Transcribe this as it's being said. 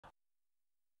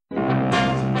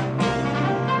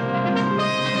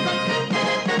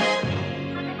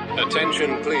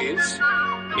Attention, please.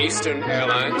 Eastern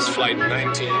Airlines Flight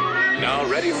 19, now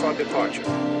ready for departure.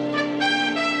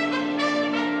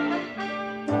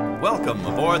 Welcome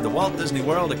aboard the Walt Disney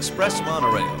World Express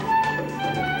monorail.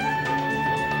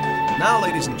 Now,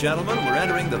 ladies and gentlemen, we're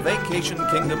entering the vacation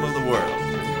kingdom of the world.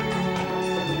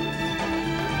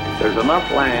 There's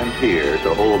enough land here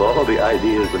to hold all the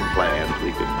ideas and plans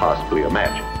we could possibly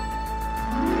imagine.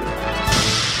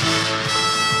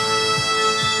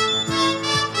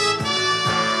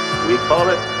 We call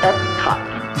it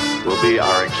Epcot. Will be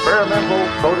our experimental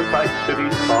prototype city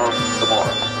of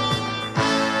Tomorrowland.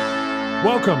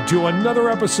 Welcome to another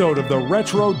episode of the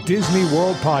Retro Disney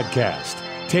World Podcast,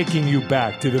 taking you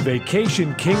back to the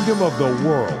vacation kingdom of the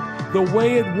world, the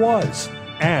way it was,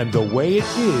 and the way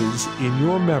it is in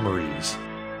your memories.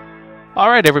 All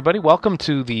right, everybody, welcome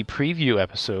to the preview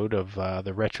episode of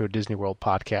the Retro Disney World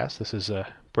Podcast. This is a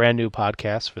brand new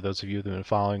podcast for those of you that have been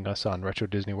following us on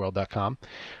retrodisneyworld.com.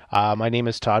 My name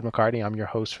is Todd McCarty. I'm your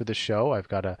host for the show. I've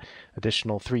got an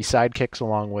additional 3 sidekicks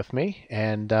along with me,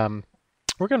 and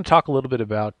we're going to talk a little bit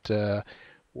about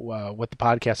what the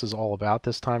podcast is all about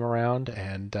this time around.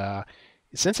 And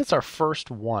since it's our first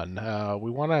one,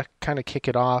 we want to kind of kick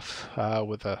it off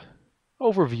with an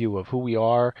overview of who we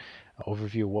are,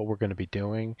 overview of what we're going to be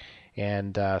doing.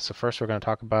 And so first we're going to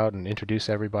talk about and introduce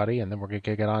everybody, and then we're going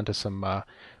to get on to some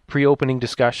pre-opening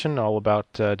discussion all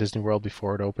about Disney World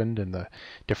before it opened and the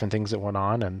different things that went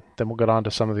on, and then we'll get on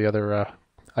to some of the other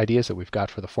ideas that we've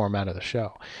got for the format of the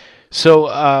show.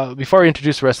 So before I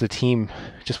introduce the rest of the team,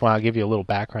 just want to give you a little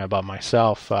background about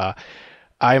myself.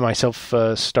 I myself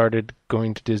started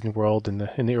going to Disney World in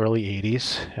the early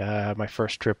 80s. My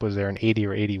first trip was there in 80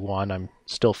 or 81. I'm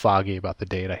still foggy about the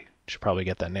date. I should probably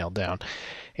get that nailed down.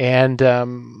 And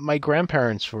my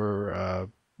grandparents were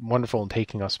wonderful in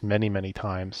taking us many, many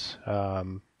times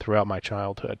throughout my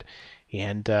childhood.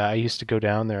 And I used to go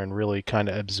down there and really kind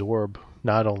of absorb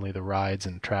not only the rides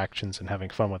and attractions and having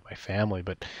fun with my family,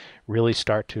 but really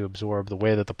start to absorb the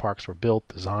way that the parks were built,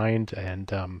 designed,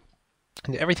 and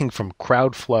everything from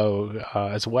crowd flow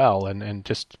as well, and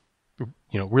just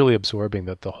really absorbing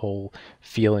the whole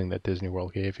feeling that Disney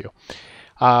World gave you.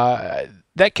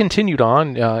 That continued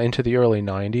on into the early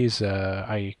 90s.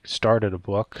 I started a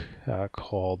book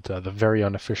called The Very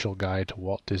Unofficial Guide to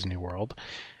Walt Disney World.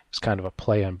 It's kind of a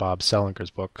play on Bob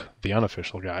Selinger's book, The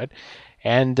Unofficial Guide.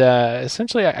 And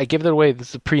essentially, I gave it away. This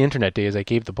is the pre-internet days. I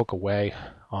gave the book away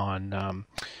on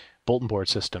bulletin board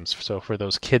systems. So for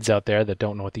those kids out there that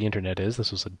don't know what the internet is,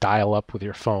 this was a dial-up with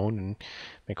your phone and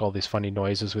make all these funny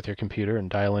noises with your computer and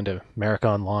dial into America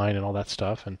Online and all that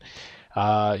stuff. And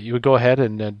you would go ahead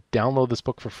and download this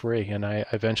book for free. And I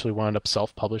eventually wound up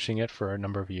self-publishing it for a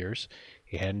number of years.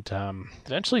 And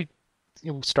eventually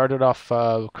started off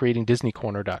creating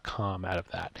DisneyCorner.com out of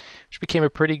that, which became a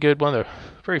pretty good one of the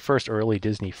very first early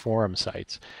Disney forum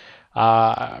sites.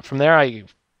 From there, I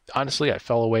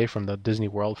fell away from the Disney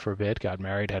World for a bit, got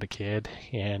married, had a kid,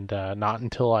 and not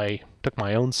until I took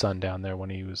my own son down there when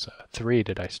he was 3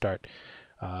 did I start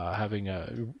having a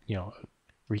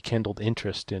rekindled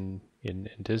interest in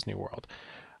Disney World.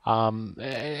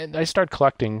 And I started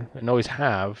collecting, and always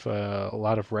have, a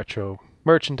lot of retro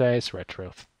merchandise,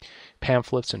 retro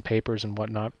pamphlets and papers and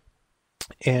whatnot.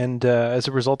 And as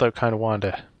a result, I kind of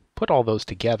wanted to put all those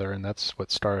together, and that's what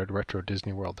started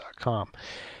retrodisneyworld.com.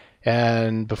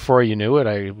 And before you knew it,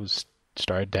 I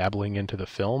started dabbling into the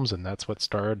films, and that's what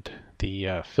started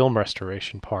the film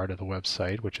restoration part of the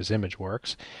website, which is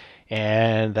ImageWorks.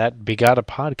 And that begot a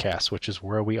podcast, which is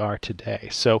where we are today.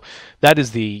 So that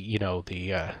is the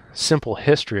simple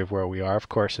history of where we are. Of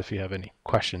course, if you have any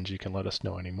questions, you can let us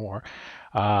know any more.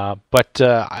 But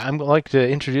I'd like to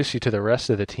introduce you to the rest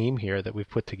of the team here that we've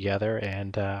put together,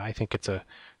 and I think it's a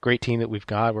great team that we've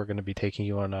got. We're going to be taking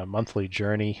you on a monthly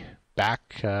journey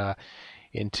back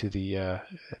into the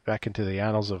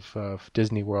annals of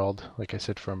Disney World. Like I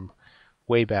said, from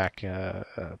way back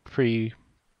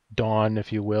pre-dawn,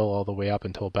 if you will, all the way up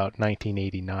until about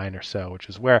 1989 or so, which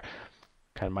is where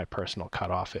kind of my personal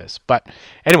cutoff is. But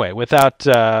anyway, without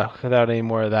any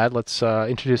more of that, let's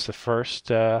introduce the first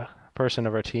person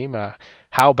of our team,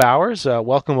 Hal Bowers.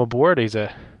 Welcome aboard. He's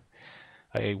a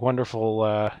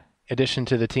wonderful addition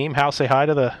to the team. Hal, say hi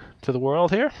to the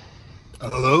world here.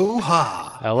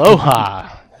 Aloha.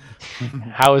 Aloha.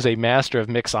 Hal is a master of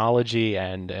mixology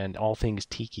and all things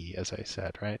tiki, as I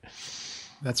said, right?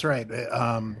 That's right.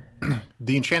 The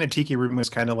Enchanted Tiki Room was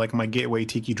kind of like my gateway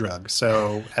tiki drug.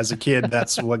 So as a kid,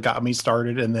 that's what got me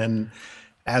started. And then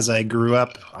as I grew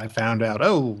up, I found out,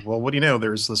 oh, well, what do you know?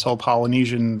 There's this whole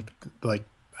Polynesian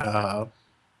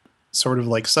sort of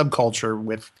like subculture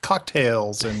with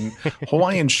cocktails and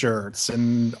Hawaiian shirts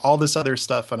and all this other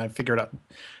stuff. And I figured out,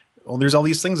 well, there's all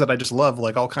these things that I just love,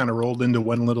 like all kind of rolled into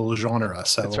one little genre.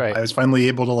 So That's right. I was finally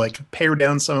able to like pare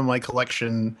down some of my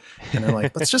collection, and then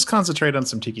like, let's just concentrate on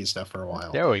some tiki stuff for a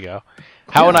while. There we go.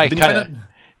 How and I Then you kind find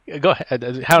of go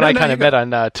ahead. How and I No, kind you of met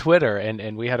on Twitter,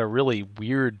 and we had a really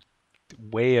weird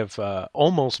way of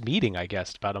almost meeting, I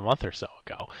guess, about a month or so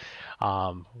ago.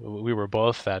 We were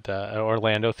both at an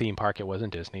Orlando theme park. It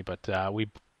wasn't Disney, but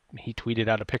he tweeted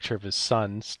out a picture of his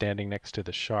son standing next to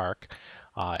the shark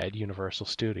at Universal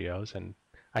Studios, and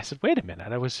I said, "Wait a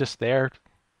minute! I was just there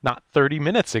not 30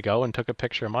 minutes ago and took a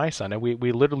picture of my son." And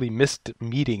we literally missed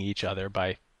meeting each other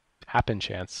by happen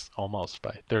chance, almost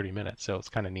by 30 minutes. So it's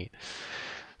kind of neat.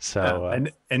 So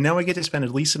and now we get to spend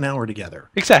at least an hour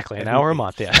together. Exactly, an hour a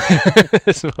month, yeah.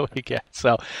 That's what we get.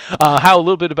 So, how a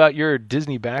little bit about your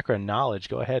Disney background knowledge.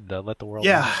 Go ahead, let the world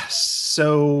know.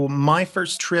 So my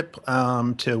first trip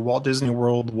to Walt Disney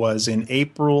World was in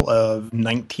April of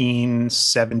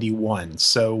 1971.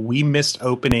 So we missed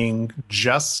opening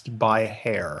just by a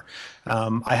hair.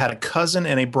 I had a cousin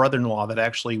and a brother-in-law that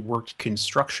actually worked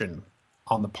construction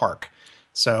on the park.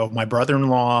 So my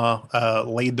brother-in-law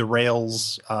laid the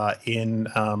rails in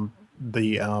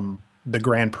the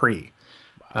Grand Prix,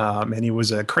 and he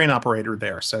was a crane operator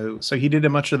there. So he did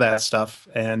much of that stuff,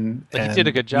 and He did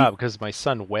a good job, because my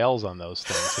son wails on those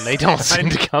things, and they don't seem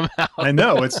to come out. I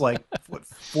know, it's like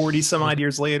 40 some odd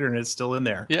years later, and it's still in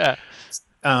there. Yeah.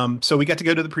 So we got to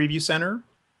go to the preview center,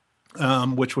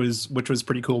 which was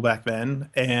pretty cool back then,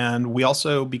 and we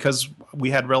also, because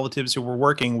we had relatives who were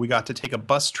working, we got to take a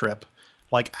bus trip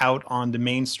like out onto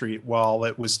Main Street while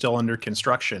it was still under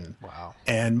construction. Wow.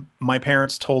 And my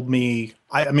parents told me,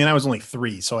 I mean, I was only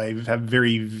 3, so I have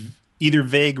very either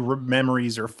vague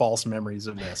memories or false memories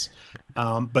of this.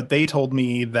 But they told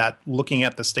me that looking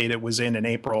at the state it was in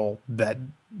April, that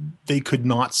they could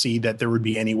not see that there would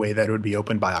be any way that it would be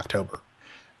open by October.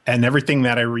 And everything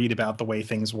that I read about the way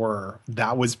things were,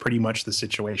 that was pretty much the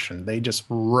situation. They just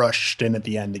rushed in at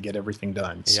the end to get everything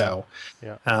done. Yeah.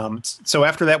 So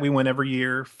after that, we went every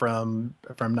year from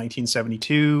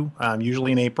 1972,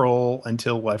 usually in April,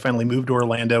 until I finally moved to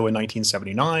Orlando in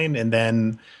 1979. And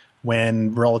then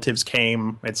when relatives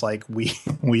came, it's like we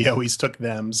always took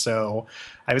them. So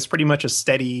I was pretty much a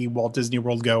steady Walt Disney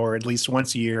World goer at least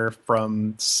once a year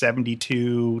from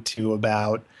 72 to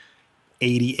about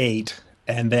 88.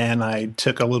 And then I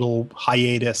took a little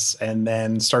hiatus and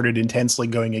then started intensely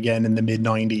going again in the mid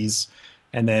 90s,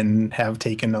 and then have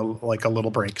taken a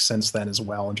little break since then as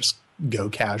well, and just go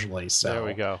casually. So there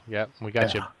we go. Yep. We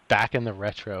got you back in the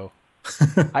retro.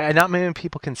 Not many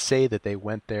people can say that they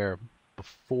went there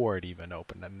before it even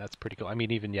opened. I mean, that's pretty cool. I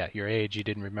mean, even your age, you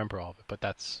didn't remember all of it, but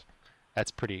that's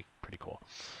pretty cool.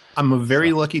 I'm a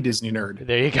very lucky Disney nerd.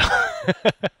 There you go.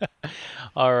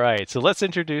 All right, so let's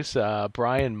introduce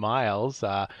Brian Miles.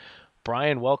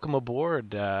 Brian, welcome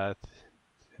aboard. We're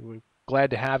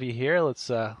glad to have you here. Let's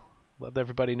let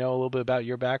everybody know a little bit about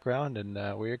your background and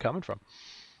where you're coming from.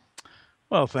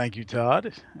 Well, thank you,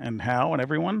 Todd, and Hal, and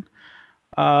everyone.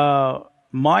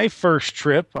 My first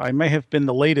trip, I may have been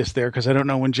the latest there because I don't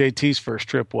know when JT's first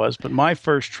trip was, but my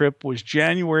first trip was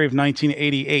January of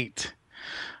 1988.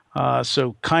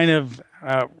 So kind of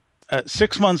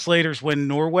 6 months later is when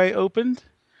Norway opened.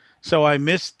 So I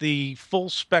missed the full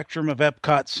spectrum of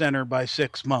Epcot Center by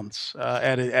 6 months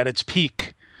at its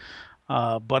peak.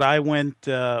 But I went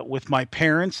with my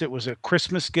parents. It was a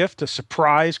Christmas gift, a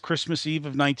surprise Christmas Eve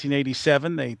of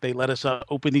 1987. They let us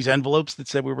open these envelopes that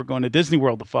said we were going to Disney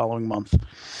World the following month.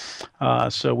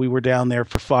 So we were down there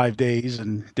for 5 days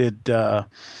and did the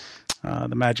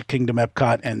Magic Kingdom,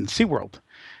 Epcot, and SeaWorld.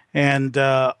 And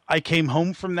I came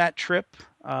home from that trip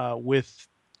with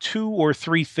 2 or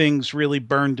 3 things really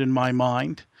burned in my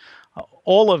mind.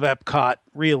 All of Epcot,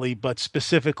 really, but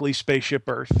specifically Spaceship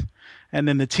Earth, and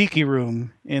then the Tiki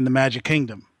Room in the Magic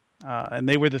Kingdom. And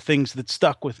they were the things that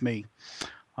stuck with me.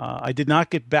 I did not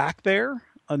get back there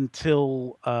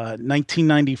until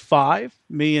 1995.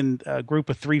 Me and a group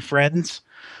of 3 friends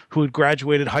who had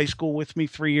graduated high school with me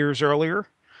 3 years earlier.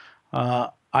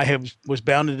 I was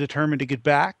bound and determined to get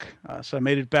back, so I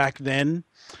made it back then.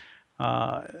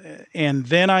 And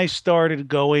then I started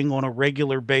going on a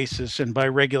regular basis, and by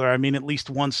regular I mean at least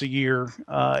once a year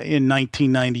in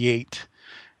 1998.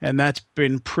 And that's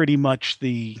been pretty much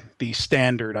the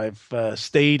standard. I've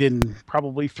stayed in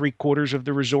probably 3/4 of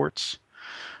the resorts.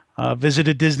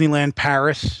 Visited Disneyland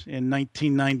Paris in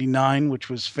 1999, which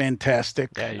was fantastic.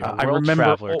 Yeah, you're a world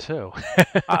traveler too.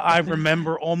 I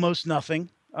remember almost nothing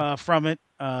from it.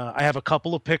 I have a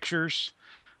couple of pictures.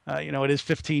 It is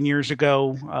 15 years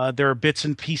ago. There are bits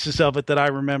and pieces of it that I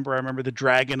remember. I remember the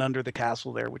dragon under the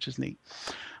castle there, which is neat.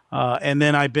 And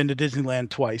then I've been to Disneyland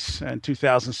twice, in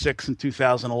 2006 and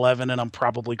 2011, and I'm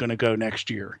probably going to go next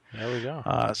year. There we go.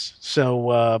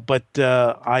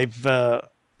 I've,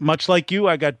 much like you,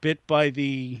 I got bit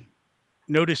by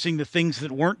noticing the things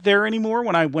that weren't there anymore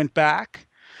when I went back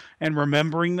and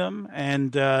remembering them,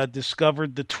 and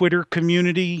discovered the Twitter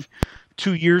community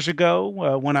 2 years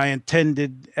ago when I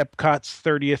attended Epcot's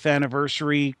 30th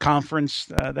anniversary conference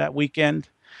that weekend,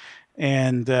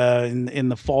 and in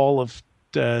the fall of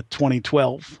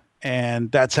 2012,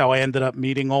 and that's how I ended up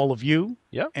meeting all of you.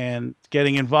 Yep. And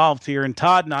getting involved here. And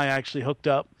Todd and I actually hooked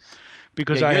up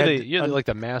because you're like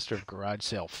the master of garage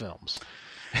sale films.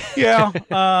 Yeah,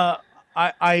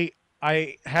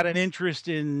 I had an interest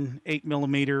in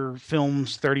 8mm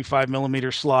films,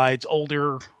 35mm slides,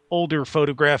 older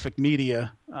photographic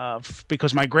media,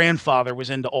 because my grandfather was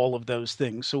into all of those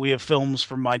things. So we have films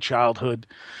from my childhood.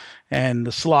 And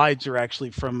the slides are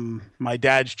actually from my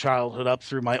dad's childhood up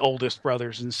through my oldest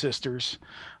brothers and sisters.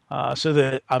 So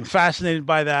that I'm fascinated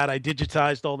by that. I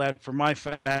digitized all that for my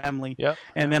family. Yep.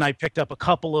 And then I picked up a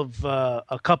couple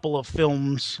of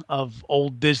films of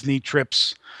old Disney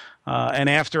trips. And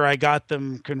after I got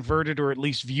them converted, or at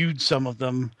least viewed some of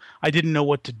them, I didn't know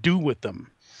what to do with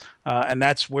them. And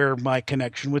that's where my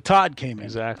connection with Todd came in.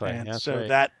 Exactly. And right.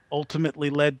 That ultimately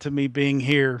led to me being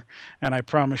here. And I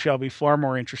promise you I'll be far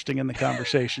more interesting in the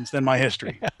conversations than my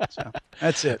history. So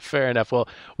that's it. Fair enough. Well,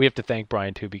 we have to thank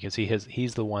Brian too, because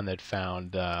he's the one that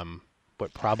found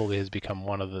what probably has become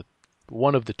one of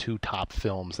the two top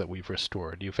films that we've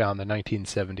restored. You found the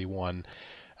 1971.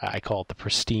 I call it the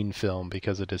pristine film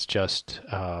because it is just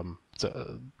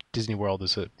Disney World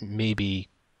is maybe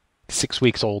 6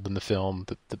 weeks old in the film.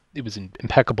 It was in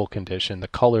impeccable condition. The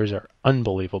colors are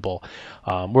unbelievable.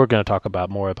 We're going to talk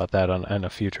more about that on a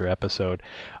future episode.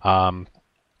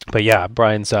 But yeah,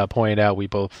 Brian's pointed out we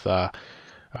both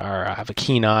have a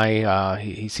keen eye.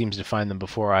 He seems to find them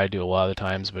before I do a lot of the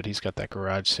times, but he's got that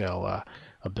garage sale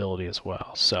ability as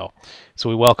well. So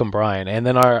we welcome Brian. And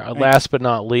then our last but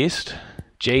not least,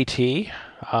 JT,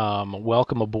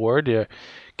 welcome aboard.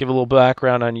 Give a little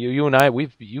background on you. You and I,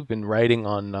 you've been writing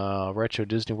on Retro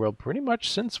Disney World pretty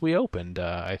much since we opened.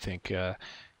 I think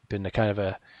been a kind of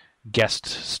a guest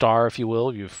star, if you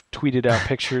will. You've tweeted out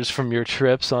pictures from your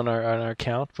trips on our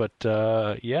account. But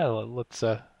yeah, let's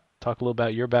talk a little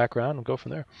about your background and go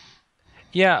from there.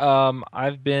 Yeah,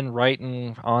 I've been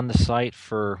writing on the site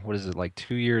for, like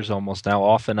 2 years almost now,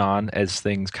 off and on, as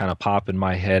things kind of pop in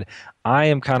my head. I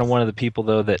am kind of one of the people,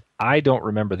 though, that I don't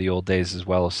remember the old days as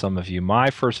well as some of you. My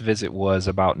first visit was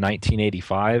about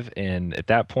 1985, and at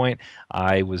that point,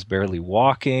 I was barely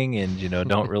walking and,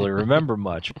 don't really remember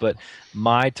much. But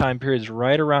my time period is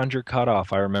right around your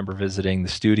cutoff. I remember visiting the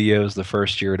studios the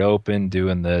first year it opened,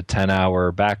 doing the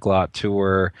 10-hour backlot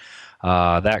tour,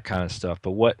 that kind of stuff.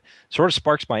 But what sort of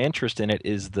sparks my interest in it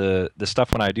is the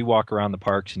stuff when I do walk around the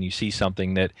parks and you see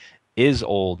something that is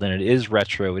old and it is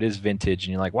retro, it is vintage,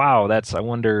 and you're like, wow, I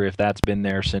wonder if that's been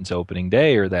there since opening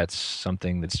day, or that's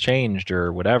something that's changed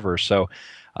or whatever. So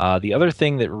the other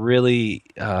thing that really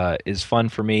is fun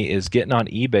for me is getting on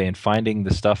eBay and finding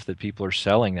the stuff that people are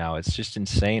selling now. It's just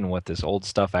insane what this old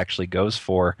stuff actually goes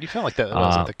for. You felt like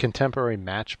the contemporary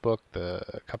matchbook,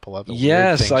 a couple other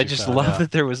yes, weird I just love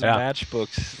that there was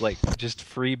matchbooks, like just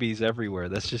freebies everywhere.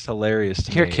 That's just hilarious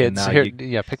to me. Here, kids,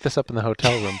 pick this up in the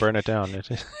hotel room, burn it down.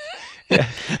 Yeah.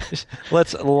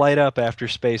 Let's light up after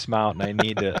Space Mountain. I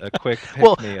need a quick pick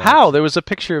Well, me up. how? There was a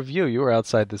picture of you. You were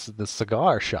outside the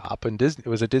cigar shop, and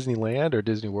was it Disneyland or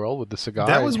Disney World with the cigar?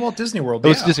 That was Walt Disney World. It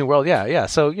was Disney World, yeah.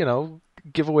 So,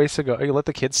 give away cigar. You let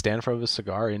the kids stand in front of a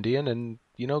cigar Indian and,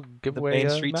 give the away Main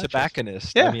Street matches.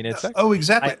 tobacconist. Yeah. I mean, it's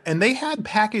exactly. And they had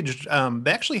packaged.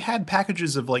 They actually had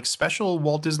packages of like special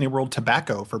Walt Disney World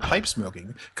tobacco for pipe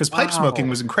smoking, because pipe smoking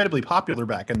was incredibly popular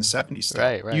back in the 70s.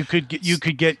 Right. You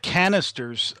could get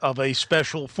canisters of a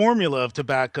special formula of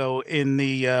tobacco in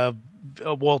the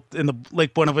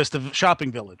Lake Buena Vista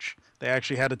shopping village. They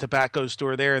actually had a tobacco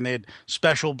store there, and they had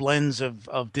special blends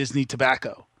of Disney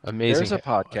tobacco. Amazing. There's a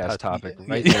podcast topic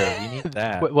right there. We need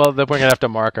that. Well, then we're gonna have to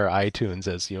mark our iTunes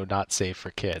as not safe for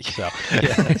kids. So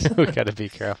we got to be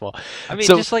careful. I mean,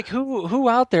 just like who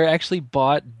out there actually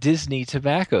bought Disney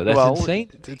tobacco? That's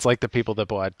insane. It's like the people that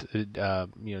bought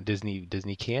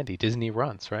Disney candy, Disney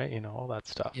Runts, right? All that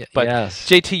stuff. Yeah, but yes.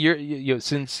 JT, you're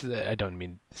since I don't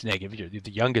mean it's negative. You're the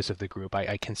youngest of the group.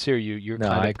 I consider you.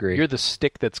 I agree. You're the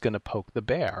stick that's gonna poke the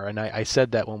bear, and I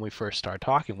said that when we first started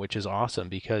talking, which is awesome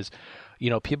because.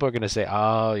 people are going to say,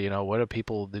 oh, what are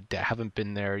people that haven't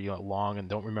been there, long and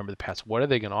don't remember the past? What are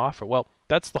they going to offer? Well,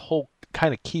 that's the whole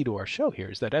kind of key to our show here,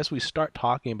 is that as we start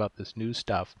talking about this new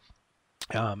stuff,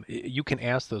 you can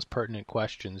ask those pertinent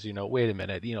questions. Wait a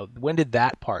minute, when did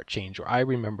that part change? Or I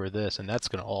remember this, and that's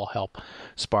going to all help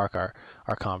spark our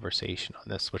conversation on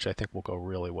this, which I think will go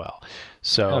really well.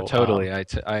 So totally, I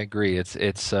agree.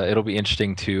 It'll be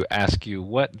interesting to ask you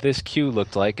what this cue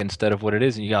looked like instead of what it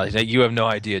is, and you have no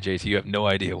idea, JT. You have no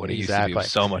idea what it used to be. It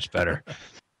was so much better.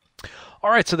 All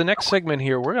right, so the next segment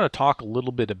here, we're going to talk a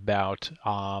little bit about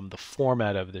the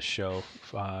format of this show.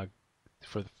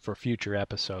 For future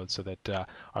episodes, so that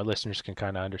our listeners can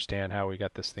kind of understand how we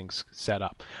got this thing set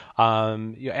up.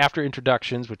 After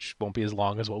introductions, which won't be as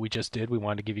long as what we just did, we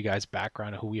wanted to give you guys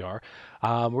background of who we are.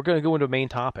 We're going to go into a main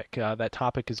topic. That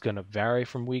topic is going to vary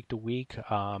from week to week.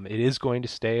 It is going to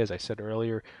stay, as I said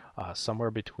earlier,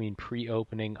 somewhere between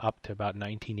pre-opening up to about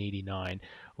 1989.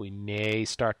 We may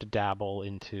start to dabble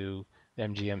into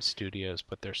MGM Studios,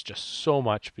 but there's just so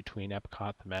much between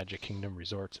Epcot, the Magic Kingdom,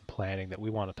 resorts, and planning that we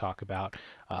want to talk about.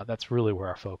 That's really where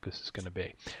our focus is going to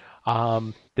be.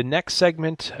 The next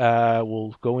segment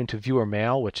will go into viewer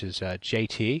mail, which is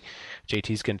JT.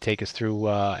 JT's going to take us through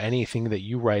anything that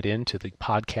you write into the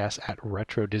podcast at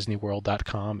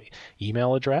retrodisneyworld.com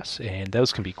email address, and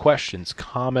those can be questions,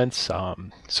 comments,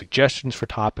 suggestions for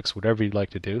topics, whatever you'd like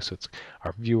to do. So it's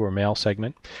our viewer mail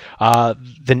segment.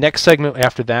 The next segment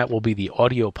after that will be the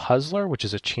audio puzzler, which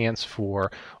is a chance for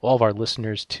all of our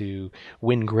listeners to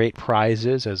win great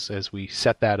prizes as we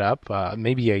set that up.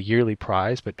 Maybe a yearly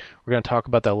prize, but we're going to talk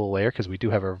about that a little later, because we do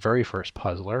have our very first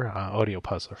puzzler, audio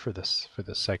puzzler for this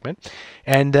segment.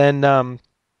 And then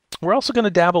we're also going to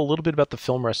dabble a little bit about the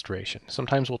film restoration.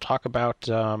 Sometimes we'll talk about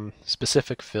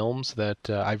specific films that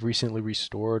I've recently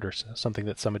restored, or something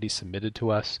that somebody submitted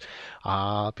to us.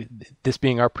 This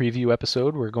being our preview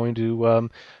episode, we're going to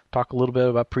talk a little bit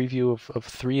about preview of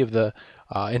three of the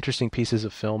interesting pieces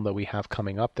of film that we have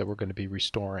coming up that we're going to be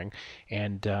restoring,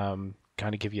 and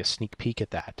kind of give you a sneak peek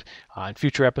at that. In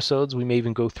future episodes, we may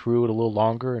even go through it a little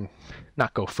longer and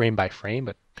not go frame by frame,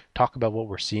 but talk about what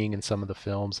we're seeing in some of the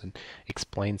films and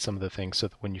explain some of the things, so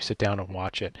that when you sit down and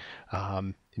watch it,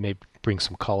 it may bring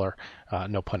some color,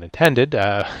 no pun intended,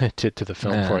 to the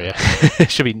film for you.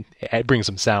 It should be bring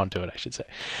some sound to it, I should say.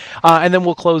 And then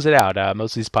we'll close it out.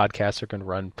 Most of these podcasts are going to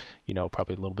run,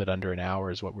 probably a little bit under an hour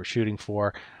is what we're shooting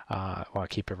for. I want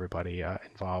to keep everybody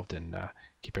involved and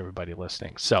keep everybody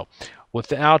listening. So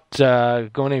without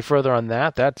going any further on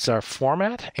that, that's our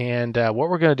format. And what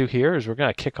we're going to do here is we're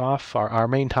going to kick off our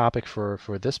main topic for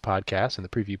this podcast and the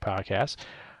preview podcast.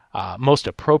 Most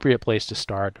appropriate place to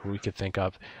start we could think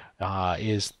of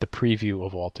is the preview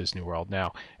of Walt Disney World.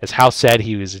 Now, as Hal said,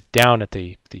 he was down at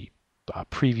the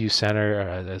preview center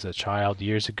as a child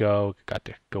years ago, got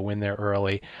to go in there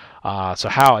early. So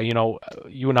Hal,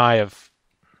 you and I have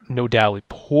no doubt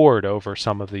poured over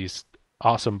some of these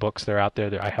awesome books that are out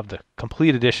there. I have the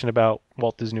complete edition about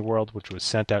Walt Disney World, which was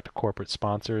sent out to corporate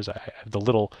sponsors. I have the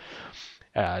little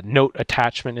note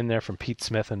attachment in there from Pete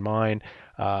Smith and mine.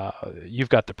 You've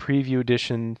got the preview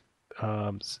edition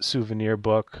souvenir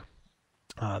book.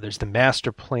 There's the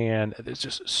master plan. There's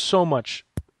just so much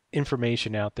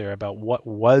information out there about what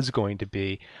was going to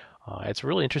be. It's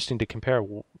really interesting to compare,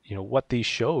 what these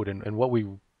showed and what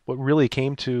really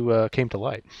came to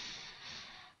light.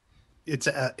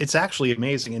 It's actually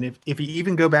amazing. And if you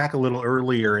even go back a little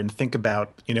earlier and think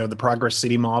about, the Progress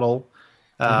City model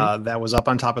that was up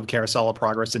on top of the Carousel of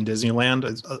Progress in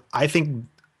Disneyland, I think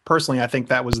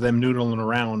that was them noodling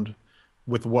around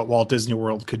with what Walt Disney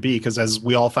World could be. Because as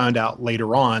we all found out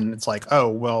later on, it's like, oh,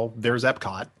 well, there's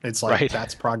Epcot. It's like, right.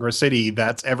 That's Progress City.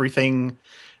 That's everything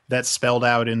that's spelled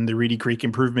out in the Reedy Creek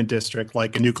Improvement District,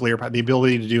 like the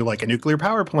ability to do like a nuclear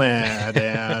power plant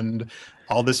and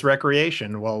all this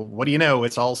recreation. Well, what do you know?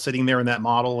 It's all sitting there in that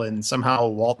model, and somehow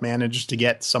Walt managed to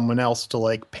get someone else to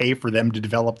like pay for them to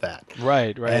develop that.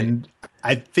 Right. And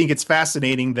I think it's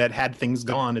fascinating that had things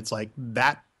gone, it's like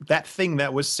that thing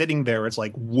that was sitting there, it's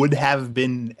like would have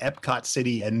been Epcot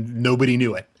City and nobody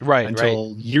knew it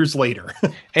until years later.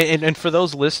 and for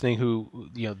those listening who,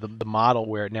 the model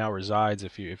where it now resides,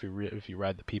 if you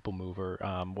read the People Mover,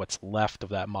 what's left of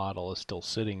that model is still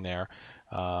sitting there.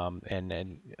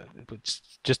 And it's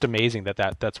just amazing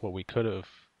that's what we could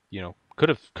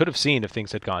have seen if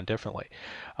things had gone differently.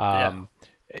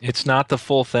 It's not the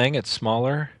full thing; it's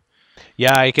smaller.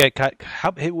 Yeah,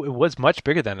 it was much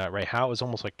bigger than that, right? How it was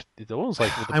almost like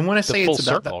I want to say full it's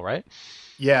about circle, right?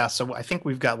 Yeah, so I think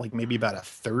we've got like maybe about a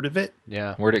third of it.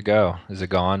 Yeah. Where'd it go? Is it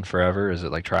gone forever? Is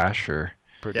it like trash or?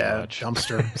 pretty Yeah, much.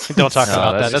 dumpster. Don't talk No,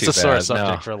 about that. that's That's a too sore bad.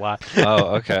 subject No. for a lot.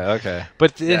 Oh, okay.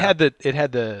 But it Yeah. had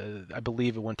the I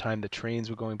believe at one time the trains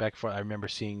were going back for. I remember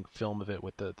seeing film of it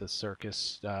with the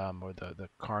circus or the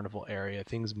carnival area,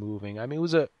 things moving. I mean, it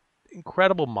was a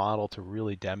incredible model to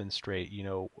really demonstrate,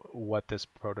 what this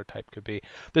prototype could be.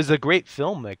 There's a great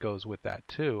film that goes with that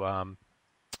too.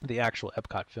 The actual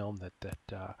Epcot film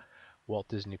that Walt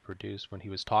Disney produced when he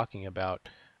was talking about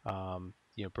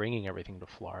bringing everything to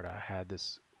Florida had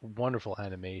this wonderful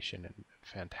animation and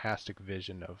fantastic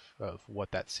vision of what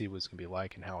that sea was going to be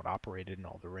like and how it operated in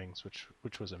all the rings,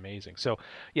 which was amazing. So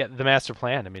yeah, the master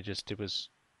plan. I mean, it was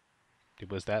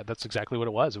that's exactly what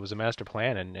it was. It was a master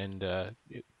plan, and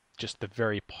just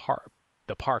the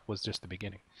park was just the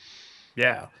beginning.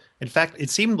 Yeah. In fact, it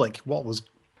seemed like Walt was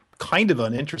kind of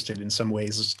uninterested in some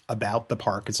ways about the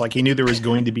park. It's like he knew there was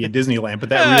going to be a Disneyland, but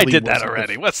that really I did that wasn't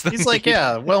already. What's the He's like, need?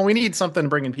 yeah, well, we need something to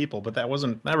bring in people, but that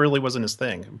really wasn't his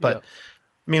thing. But I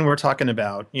mean, we're talking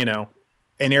about, an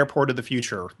airport of the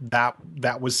future. That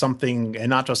was something, and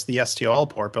not just the STL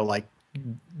port, but like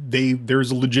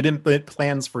there's legitimate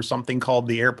plans for something called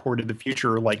the airport of the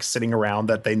future, like sitting around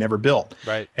that they never built.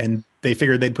 Right. And they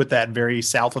figured they'd put that very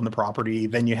south on the property.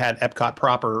 Then you had Epcot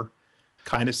proper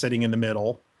kind of sitting in the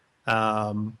middle.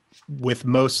 With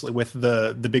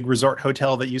the big resort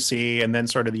hotel that you see, and then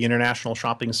sort of the international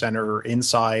shopping center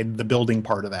inside the building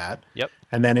part of that. Yep.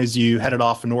 And then as you headed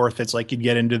off north, it's like you'd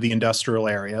get into the industrial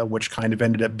area, which kind of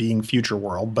ended up being Future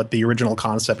World. But the original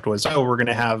concept was, we're going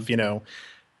to have,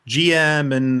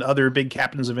 GM and other big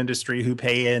captains of industry who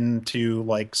pay in to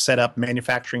like set up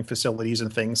manufacturing facilities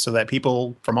and things so that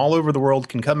people from all over the world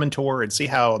can come and tour and see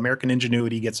how American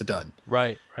ingenuity gets it done.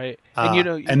 Right.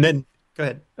 And and then go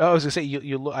ahead. I was gonna say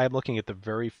I'm looking at the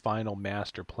very final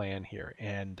master plan here,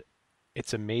 and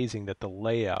it's amazing that the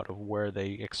layout of where they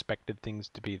expected things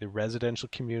to be. The residential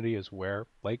community is where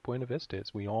Lake Buena Vista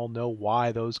is. We all know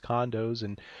why those condos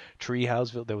and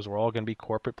Treehouseville, those were all going to be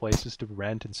corporate places to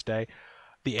rent and stay.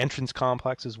 The entrance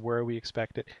complex is where we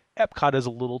expect it. Epcot is a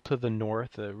little to the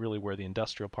north, really where the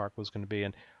industrial park was going to be.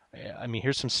 And I mean,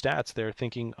 here's some stats. They're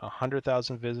thinking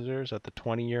 100,000 visitors at the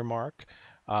 20-year mark.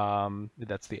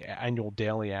 That's the annual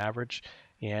daily average.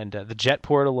 And the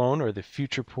Jetport alone, or the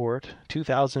Future Port,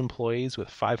 2,000 employees with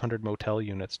 500 motel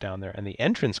units down there. And the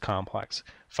entrance complex,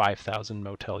 5,000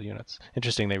 motel units.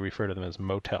 Interesting, they refer to them as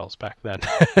motels back then.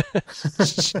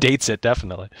 Dates it,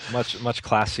 definitely. Much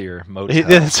classier motel.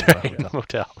 That's right,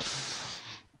 motel.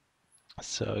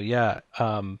 So, yeah.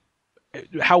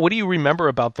 What do you remember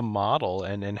about the model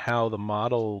and how the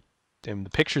model, and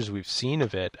the pictures we've seen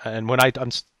of it, and when I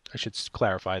should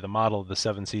clarify, the model of the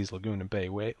Seven Seas Lagoon and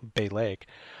Bay Lake,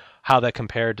 how that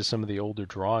compared to some of the older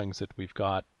drawings that we've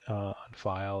got on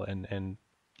file, and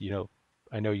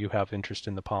I know you have interest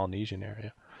in the Polynesian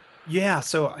area. Yeah,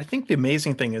 so I think the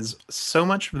amazing thing is so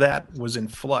much of that was in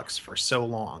flux for so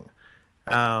long.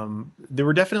 There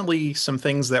were definitely some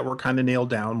things that were kind of nailed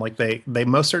down. Like they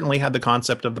most certainly had the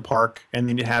concept of the park, and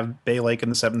then you have Bay Lake and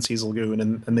the Seven Seas Lagoon,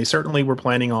 and they certainly were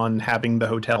planning on having the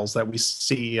hotels that we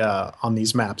see on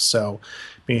these maps. So,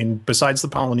 I mean, besides the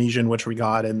Polynesian, which we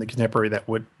got, and the Contemporary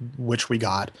which we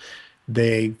got,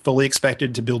 they fully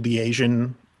expected to build the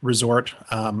Asian resort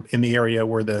in the area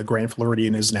where the Grand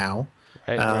Floridian is now.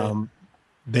 Right.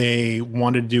 They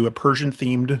wanted to do a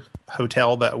Persian-themed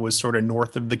hotel that was sort of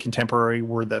north of the Contemporary,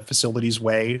 where the Facilities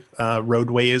Way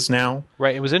roadway is now.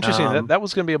 Right. It was interesting that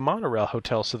was going to be a monorail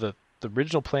hotel. So the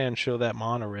original plan showed that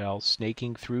monorail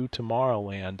snaking through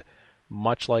Tomorrowland,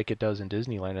 much like it does in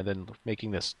Disneyland, and then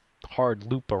making this hard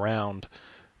loop around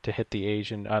to hit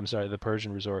the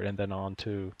Persian resort, and then on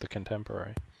to the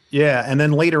Contemporary. Yeah, and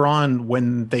then later on,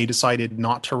 when they decided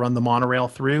not to run the monorail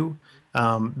through,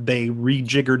 they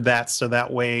rejiggered that so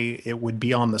that way it would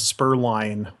be on the spur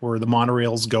line where the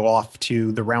monorails go off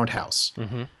to the roundhouse.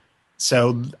 Mm-hmm.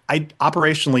 So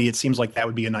operationally, it seems like that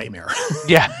would be a nightmare.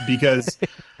 Yeah, because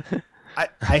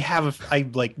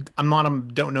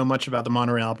don't know much about the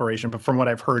monorail operation, but from what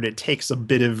I've heard, it takes a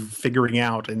bit of figuring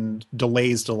out and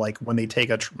delays to like when they take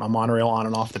a monorail on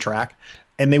and off the track,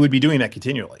 and they would be doing that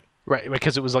continually. Right,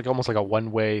 because it was like almost like a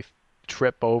one-way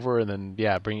trip over, and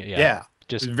then bring it. Yeah.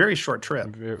 Just it was a very short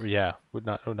trip. Yeah, would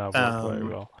not work very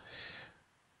well.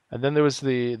 And then there was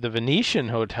the Venetian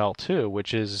Hotel too,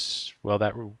 which is, well,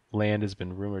 that land has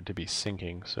been rumored to be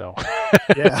sinking. So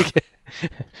yeah,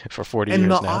 for 40 and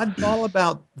years now. And the oddball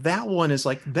about that one is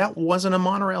like that wasn't a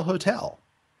monorail hotel.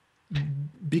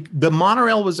 The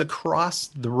monorail was across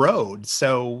the road,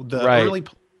 so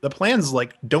the the plans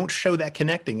like don't show that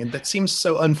connecting, and that seems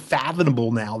so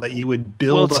unfathomable now that you would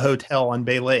build a hotel on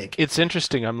Bay Lake. It's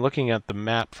interesting. I'm looking at the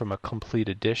map from a complete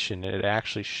edition, and it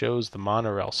actually shows the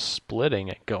monorail splitting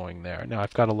and going there. Now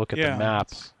I've got to look at the map.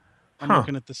 I'm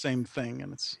looking at the same thing,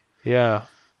 and it's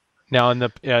Now,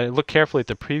 look carefully at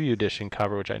the preview edition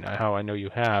cover, which I know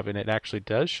you have, and it actually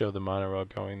does show the monorail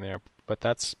going there, but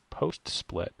that's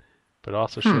post-split. But it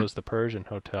also shows the Persian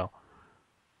Hotel.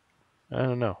 I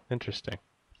don't know. Interesting.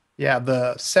 Yeah,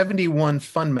 the 71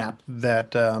 fun map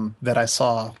that I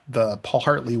saw, the Paul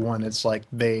Hartley one, it's like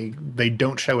they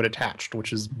don't show it attached,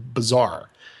 which is bizarre.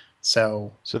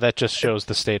 So that just shows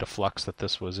the state of flux that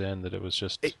this was in, that it was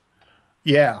just all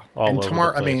over the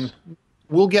place. I mean,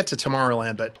 we'll get to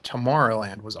Tomorrowland, but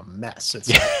Tomorrowland was a mess. It's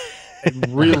it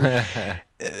really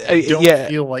don't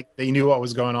feel like they knew what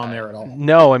was going on there at all.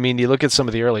 No, I mean, you look at some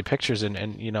of the early pictures,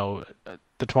 and you know,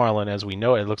 the Tomorrowland as we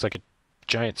know it looks like a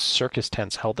giant circus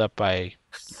tents held up by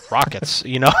rockets.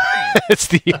 You know, it's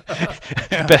the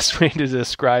best way to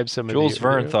describe some of Jules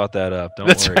Verne thought that up. Don't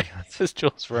worry. Right. This is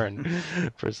Jules Verne,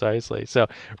 precisely. So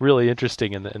really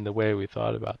interesting in the way we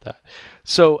thought about that.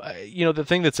 So you know, the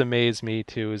thing that's amazed me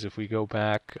too is if we go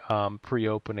back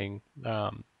pre-opening, you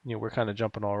know, we're kind of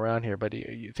jumping all around here, but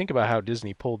you think about how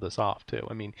Disney pulled this off too.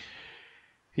 I mean,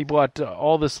 he bought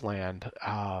all this land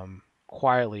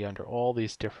quietly under all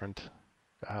these different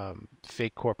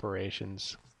fake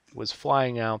corporations, was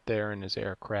flying out there in his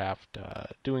aircraft,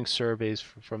 doing surveys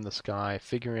from the sky,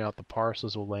 figuring out the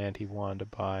parcels of land he wanted to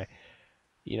buy.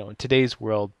 You know, in today's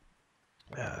world,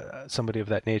 somebody of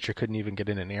that nature couldn't even get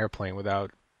in an airplane without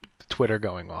Twitter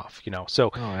going off. You know, so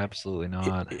absolutely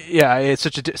not. It's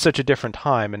such a different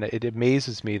time, and it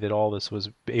amazes me that all this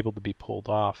was able to be pulled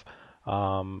off.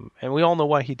 And we all know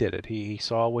why he did it. He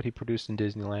saw what he produced in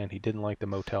Disneyland. He didn't like the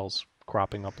motels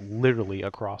cropping up literally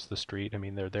across the street. I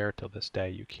mean, they're there till this day.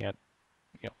 You can't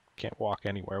walk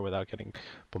anywhere without getting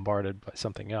bombarded by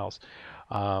something else.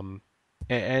 And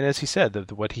as he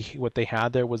said, what they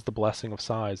had there was the blessing of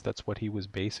size. That's what he was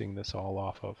basing this all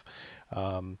off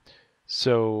of.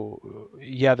 So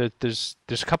yeah, there's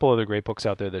a couple other great books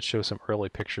out there that show some early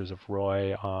pictures of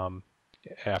Roy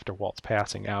after Walt's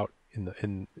passing out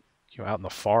out in the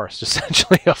forest,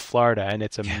 essentially, of Florida, and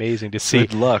it's amazing to see.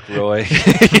 Good luck, Roy.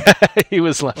 He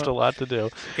was left a lot to do.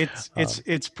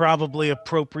 It's probably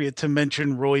appropriate to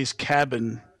mention Roy's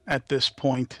cabin at this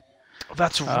point.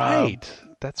 That's right.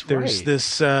 There's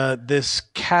this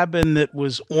cabin that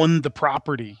was on the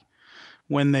property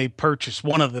when they purchased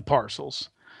one of the parcels,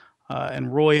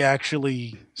 and Roy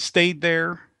actually stayed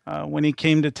there when he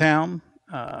came to town.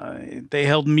 They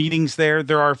held meetings there.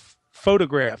 There are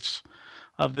photographs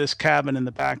of this cabin in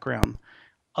the background.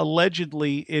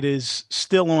 Allegedly, it is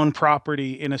still on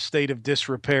property in a state of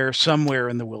disrepair somewhere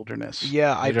in the wilderness.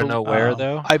 Yeah, I don't know where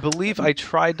though. I believe I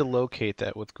tried to locate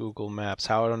that with Google Maps.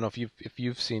 I don't know if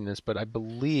you've seen this, but I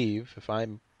believe, if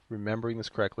I'm remembering this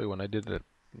correctly, when I did it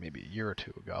maybe a year or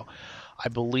two ago, I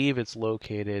believe it's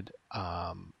located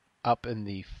up in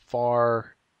the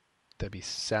that'd be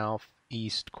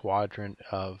southeast quadrant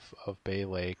of Bay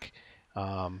Lake.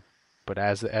 But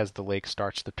as the lake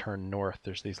starts to turn north,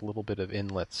 there's these little bit of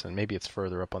inlets, and maybe it's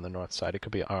further up on the north side. It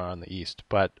could be on the east.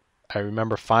 But I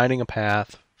remember finding a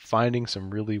path, finding some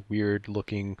really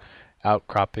weird-looking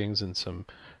outcroppings and some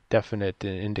definite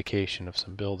indication of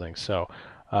some buildings. So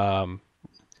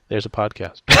there's a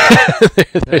podcast.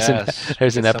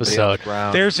 there's an episode.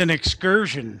 There's an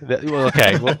excursion.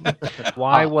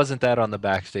 Why wasn't that on the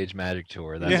Backstage Magic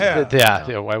Tour?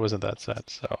 Why wasn't that set?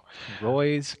 So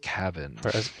Roy's cabin.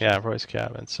 Roy's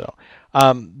cabin. So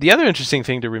the other interesting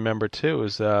thing to remember too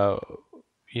is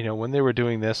when they were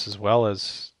doing this as well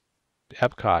as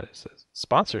Epcot, is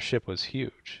sponsorship was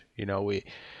huge.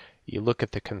 You look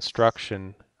at the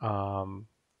construction.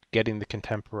 Getting the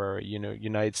contemporary,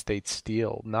 United States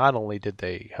Steel, not only did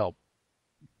they help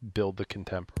build the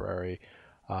contemporary,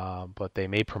 but they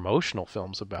made promotional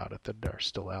films about it that are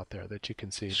still out there that you can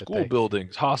see. School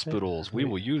buildings, hospitals, we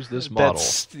will use this model.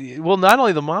 Well, not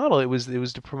only the model, it was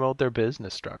to promote their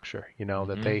business structure,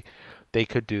 that they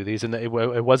could do these. And it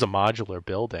was a modular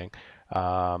building,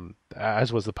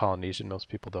 as was the Polynesian. Most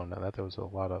people don't know that. There was a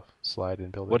lot of slide-in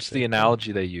buildings. What's the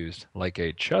analogy they used? Like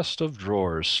a chest of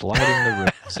drawers sliding the rooms.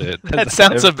 That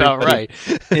sounds about right.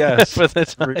 Yes,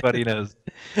 everybody knows.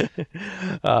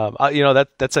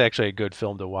 That's actually a good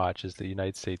film to watch. Is the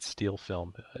United States Steel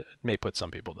film? It may put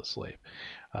some people to sleep.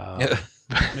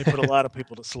 May put a lot of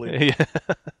people to sleep.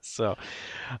 So,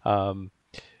 I'm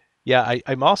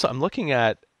looking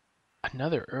at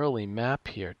another early map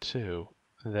here too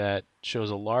that shows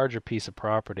a larger piece of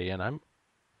property, and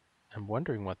I'm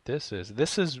wondering what this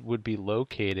is. Would be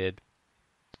located.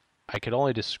 I could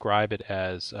only describe it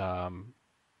as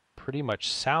pretty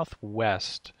much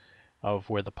southwest of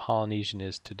where the Polynesian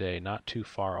is today, not too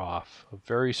far off. A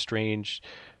very strange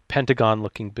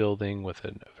pentagon-looking building with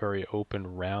a very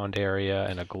open, round area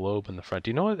and a globe in the front.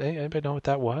 Do you know anybody know what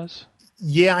that was?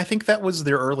 Yeah, I think that was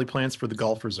their early plans for the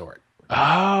golf resort.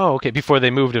 Oh, okay. Before they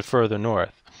moved it further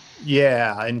north.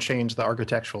 Yeah, and changed the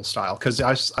architectural style because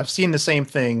I've seen the same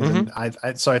thing,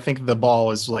 and so I think the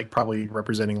ball is like probably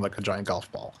representing like a giant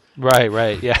golf ball.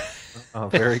 Right, yeah. Oh,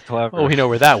 very clever. Oh, we know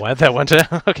where that went. That went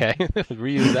to okay.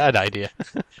 Reuse that idea,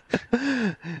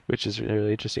 which is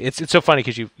really interesting. It's so funny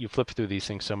because you flip through these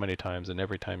things so many times, and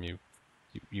every time you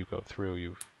go through,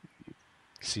 you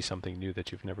see something new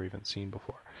that you've never even seen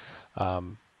before.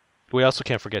 We also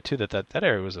can't forget too that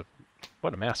area was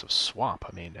what a massive swamp.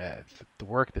 I mean, the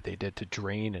work that they did to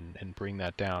drain and bring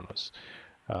that down was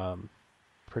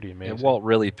pretty amazing. And Walt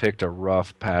really picked a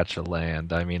rough patch of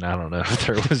land. I mean, I don't know if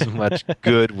there was much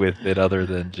good with it other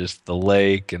than just the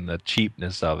lake and the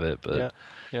cheapness of it. But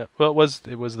yeah. Well, it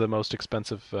was the most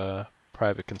expensive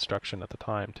private construction at the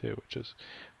time too,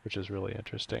 which is really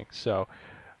interesting. So,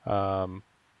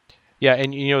 yeah,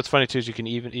 and it's funny too is you can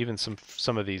even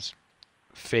some of these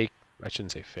fake. I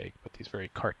shouldn't say fake, but these very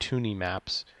cartoony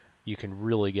maps, you can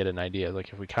really get an idea.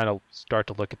 Like if we kind of start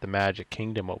to look at the Magic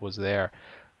Kingdom, what was there,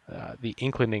 the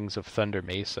inklings of Thunder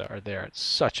Mesa are there at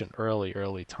such an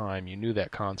early time. You knew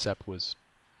that concept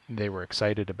they were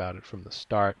excited about it from the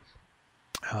start.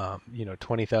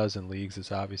 20,000 Leagues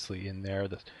is obviously in there.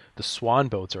 The swan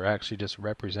boats are actually just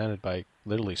represented by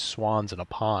literally swans in a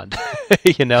pond,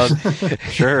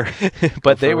 Sure.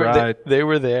 But they were there.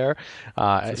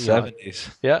 It's the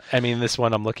 70s. Yeah, I mean, this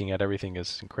one I'm looking at, everything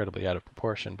is incredibly out of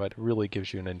proportion, but it really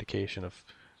gives you an indication of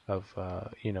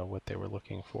what they were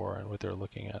looking for and what they're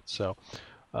looking at. So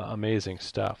amazing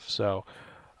stuff. So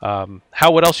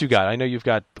what else you got? I know you've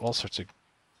got all sorts of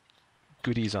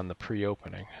goodies on the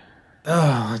pre-opening.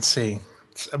 Oh, let's see.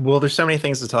 Well, there's so many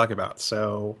things to talk about.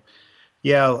 So,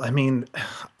 yeah, I mean,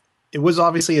 it was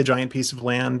obviously a giant piece of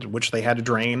land which they had to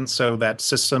drain. So that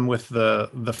system with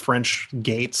the French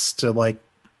gates to like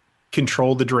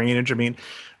control the drainage. I mean,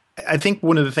 I think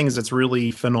one of the things that's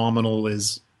really phenomenal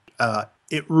is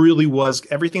it really was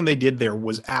everything they did there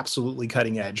was absolutely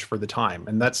cutting edge for the time.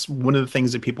 And that's one of the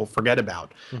things that people forget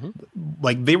about.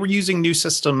 Like they were using new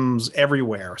systems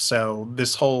everywhere. So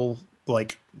this whole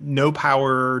like no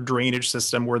power drainage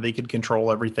system where they could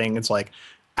control everything. It's like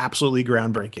absolutely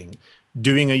groundbreaking.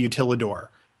 Doing a utilidor,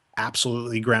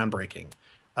 absolutely groundbreaking.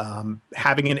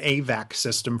 Having an AVAC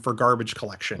system for garbage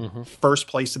collection, first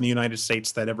place in the United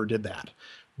States that ever did that.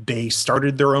 They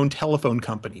started their own telephone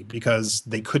company because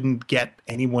they couldn't get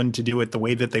anyone to do it the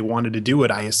way that they wanted to do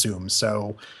it, I assume.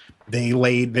 So they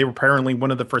were apparently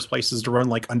one of the first places to run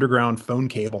like underground phone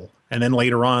cable. And then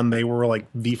later on, they were like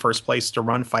the first place to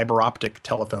run fiber optic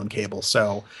telephone cable.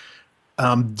 So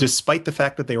despite the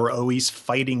fact that they were always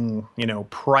fighting,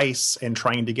 price and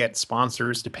trying to get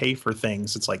sponsors to pay for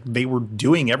things, it's like they were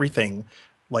doing everything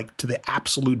like to the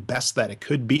absolute best that it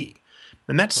could be.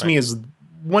 And that to me is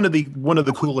one of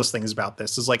the coolest things about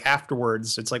this is like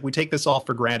afterwards, it's like we take this all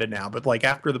for granted now, but like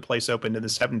after the place opened in the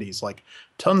 70s, like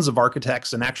tons of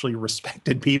architects and actually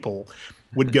respected people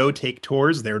would go take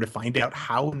tours there to find out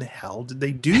how in the hell did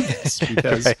they do this,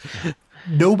 because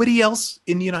nobody else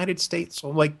in the United States,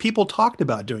 like people talked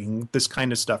about doing this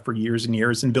kind of stuff for years and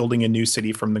years and building a new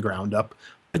city from the ground up,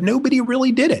 but nobody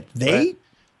really did it. They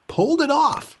pulled it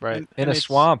off. Right. In a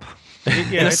swamp.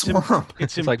 In a swamp.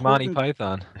 It's like Monty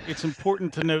Python. It's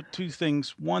important to note two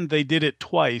things. One, they did it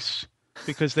twice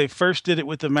because they first did it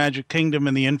with the Magic Kingdom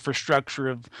and the infrastructure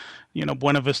of,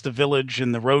 Buena Vista Village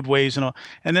and the roadways and all.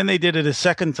 And then they did it a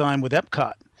second time with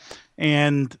Epcot.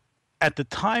 And at the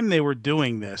time they were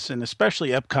doing this, and especially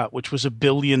Epcot, which was $1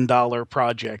 billion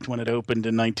project when it opened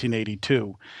in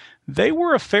 1982, they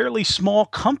were a fairly small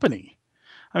company.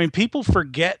 I mean, people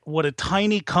forget what a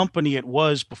tiny company it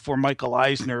was before Michael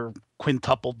Eisner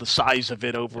quintupled the size of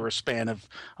it over a span of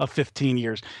 15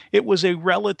 years. It was a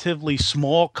relatively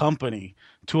small company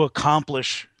to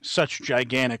accomplish such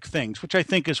gigantic things, which I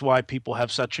think is why people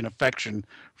have such an affection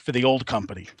for the old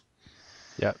company.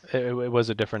 Yeah, it was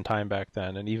a different time back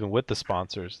then, and even with the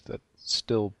sponsors, that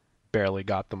still barely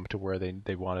got them to where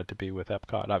they wanted to be with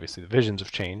Epcot. Obviously, the visions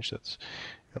have changed. That's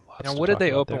Now, what did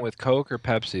they open with, Coke or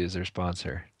Pepsi as their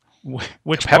sponsor?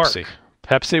 Which Pepsi?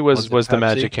 park? Pepsi was the Pepsi?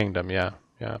 Magic Kingdom. Yeah,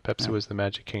 Pepsi was the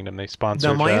Magic Kingdom. They sponsored.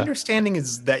 Now, my understanding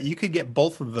is that you could get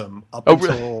both of them up Oh,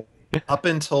 really? until up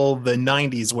until the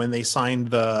 90s when they signed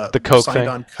the Coke signed thing.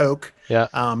 on Coke Yeah.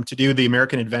 to do the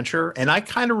American Adventure, and I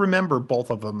kind of remember both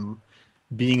of them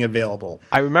being available.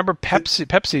 I remember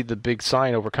Pepsi, the big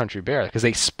sign over Country Bear, because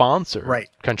they sponsor Right.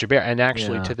 Country Bear, and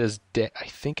actually Yeah. to this day, I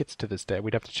think it's to this day.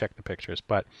 We'd have to check the pictures,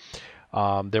 but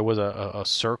there was a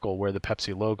circle where the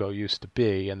Pepsi logo used to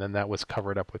be, and then that was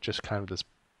covered up with just kind of this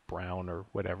brown or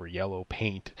whatever yellow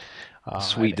paint.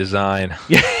 Sweet design.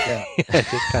 Yeah,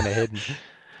 just kind of hidden.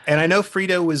 And I know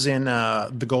Frito was in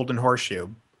the Golden Horseshoe,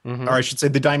 Mhm. or I should say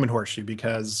the Diamond Horseshoe,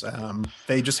 because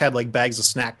they just had like bags of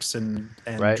snacks and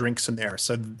Right. drinks in there.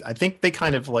 So I think they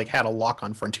kind of like had a lock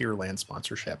on Frontierland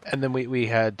sponsorship. And then we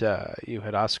had you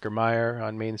had Oscar Mayer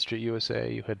on Main Street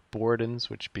USA. You had Borden's,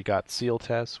 which begot Seal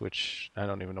Test, which I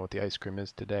don't even know what the ice cream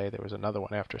is today. There was another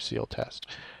one after Seal Test.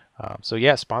 So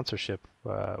yeah, sponsorship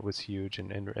was huge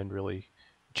and really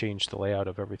changed the layout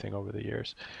of everything over the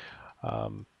years.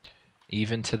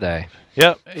 Even today.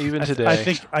 Yep, even today.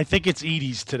 I think it's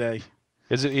Edie's today.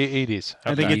 Is it Edie's?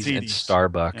 I think it's And Edie's.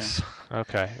 Starbucks.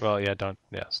 Okay. Well, yeah,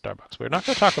 Starbucks. We're not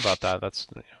going to talk about that. That's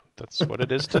what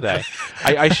it is today.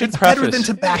 I should It's preface. better than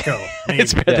tobacco. maybe.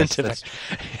 It's better Yes, than that's-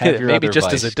 tobacco. Have your Maybe other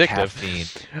just as vice, addictive. caffeine.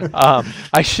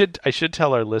 I should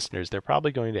tell our listeners. They're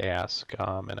probably going to ask,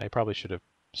 and I probably should have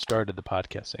started the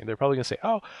podcast saying they're probably going to say,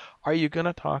 "Oh, are you going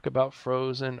to talk about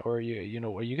Frozen, or are you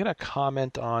going to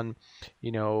comment on,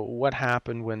 what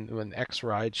happened when X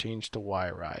ride changed to Y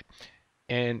ride?"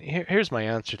 And here's my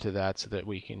answer to that, so that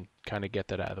we can kind of get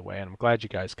that out of the way. And I'm glad you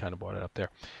guys kind of brought it up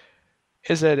there.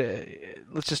 Is that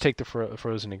let's just take the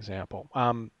Frozen example.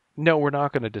 No, we're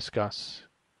not going to discuss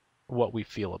what we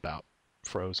feel about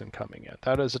Frozen coming in.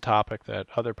 That is a topic that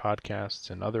other podcasts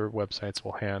and other websites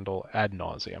will handle ad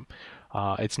nauseum.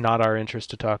 It's not our interest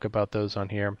to talk about those on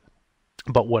here,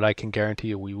 but what I can guarantee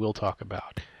you we will talk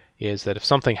about is that if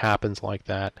something happens like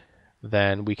that,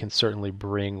 then we can certainly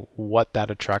bring what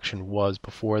that attraction was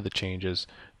before the changes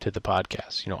to the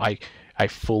podcast. I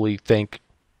fully think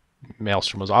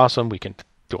Maelstrom was awesome. We can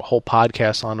do a whole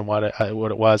podcast on what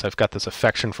it was. I've got this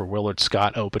affection for Willard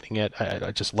Scott opening it.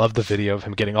 I just love the video of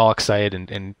him getting all excited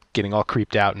and getting all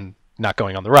creeped out and not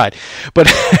going on the ride. But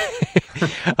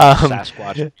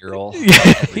Sasquatch mural.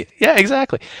 yeah,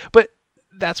 exactly. But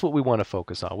that's what we want to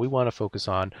focus on. We want to focus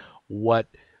on what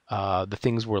the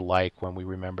things were like when we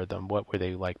remember them. What were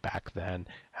they like back then?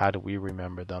 How do we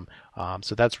remember them?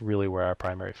 So that's really where our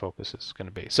primary focus is going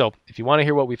to be. So if you want to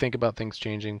hear what we think about things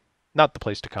changing, not the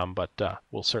place to come, but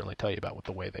we'll certainly tell you about what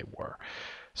the way they were.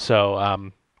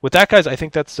 So with that, guys, I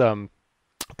think that's kind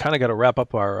of got to wrap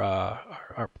up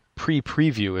our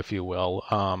pre-preview, if you will.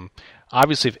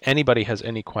 Obviously, if anybody has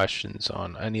any questions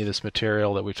on any of this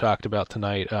material that we've talked about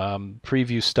tonight,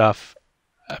 preview stuff,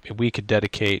 I mean, we could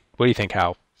dedicate, what do you think,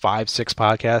 Hal? 5-6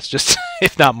 podcasts, just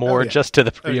if not more, just to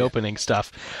the pre-opening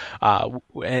stuff.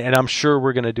 And I'm sure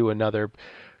we're going to do another.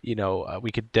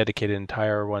 We could dedicate an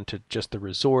entire one to just the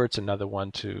resorts, another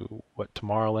one to what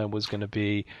Tomorrowland was going to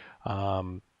be.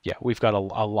 We've got a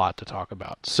lot to talk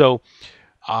about. So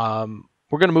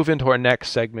we're going to move into our next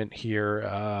segment here,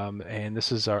 and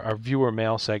this is our viewer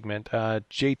mail segment.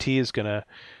 JT is going to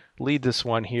lead this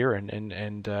one here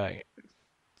and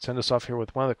send us off here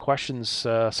with one of the questions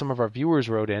some of our viewers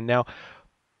wrote in. Now,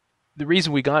 the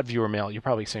reason we got viewer mail, you're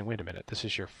probably saying, wait a minute, this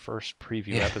is your first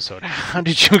preview episode. How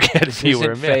did you get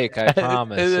viewer Isn't mail? fake, I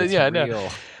promise. It's real. No.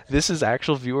 This is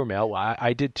actual viewer mail.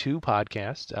 I did 2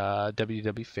 podcasts,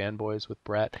 WW Fanboys with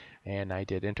Brett, and I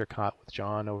did Intercot with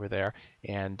John over there,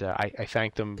 and I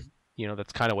thanked them.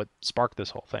 That's kind of what sparked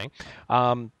this whole thing.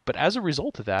 But as a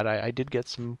result of that, I did get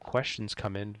some questions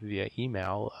come in via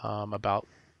email about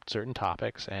certain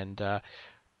topics, and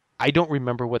I don't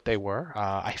remember what they were.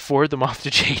 I forwarded them off to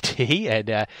JT,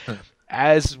 and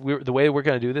the way we're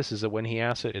going to do this is that when he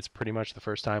asks it, it's pretty much the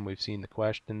first time we've seen the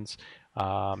questions.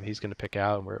 He's going to pick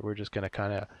out, and we're just going to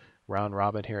kind of round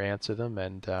robin here, answer them.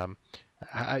 And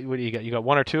what do you got? You got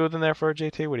 1 or 2 of them there for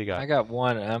JT? What do you got? I got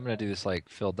one, and I'm going to do this like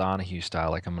Phil Donahue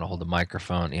style, like I'm going to hold the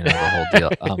microphone, the whole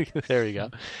deal. There you go.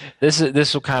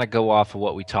 This will kind of go off of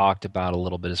what we talked about a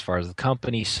little bit as far as the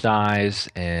company size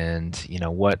and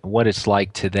what it's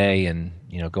like today, and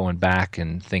going back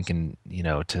and thinking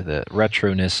to the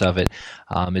retroness of it.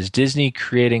 Is Disney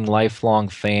creating lifelong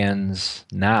fans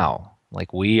now?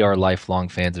 Like, we are lifelong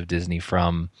fans of Disney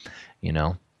from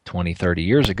 20, 30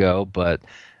 years ago, but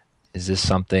is this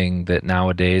something that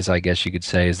nowadays, I guess you could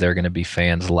say, is there going to be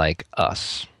fans like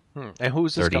us? And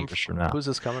who's this 30 coming years from? from now. Who's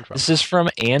this coming from? This is from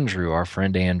Andrew, our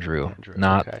friend Andrew,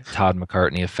 not okay. Todd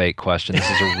McCartney, a fake question. This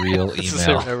is a real This is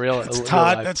email. a real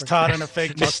Todd. That's Todd and a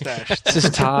fake mustache. This is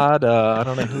Todd. I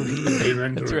don't know who he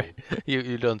is. That's right.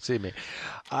 You don't see me.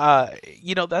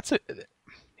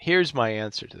 Here's my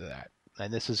answer to that.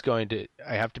 And this is I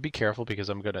have to be careful because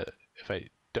if I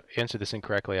answer this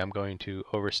incorrectly, I'm going to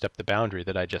overstep the boundary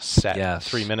that I just set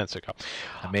 3 minutes ago.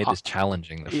 I made this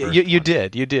challenging. The first you one.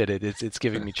 did. It's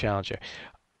giving me challenge here.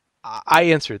 I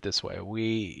answer it this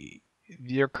way.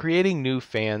 You're creating new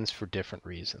fans for different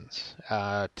reasons.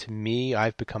 To me,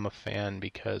 I've become a fan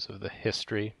because of the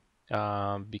history,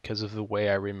 because of the way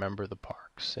I remember the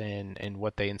parks and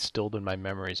what they instilled in my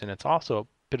memories. And it's also a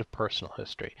bit of personal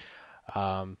history,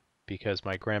 because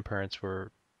my grandparents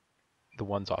were the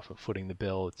ones often footing the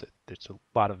bill. There's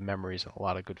a lot of memories and a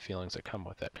lot of good feelings that come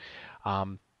with it.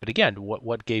 But again,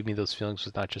 what gave me those feelings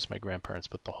was not just my grandparents,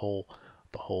 but the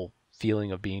whole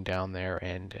feeling of being down there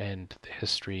and the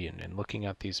history and looking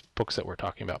at these books that we're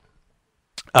talking about.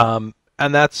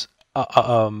 And that's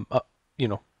a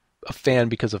fan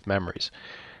because of memories.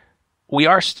 They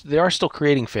are still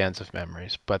creating fans of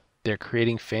memories, but they're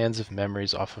creating fans of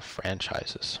memories off of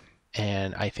franchises.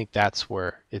 And I think that's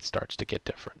where it starts to get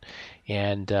different.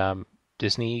 And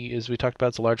Disney, as we talked about,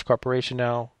 it's a large corporation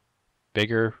now,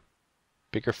 bigger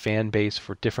fan base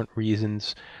for different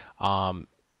reasons.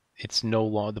 It's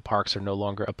the parks are no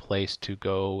longer a place to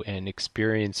go and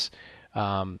experience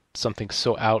something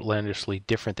so outlandishly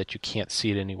different that you can't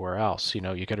see it anywhere else. You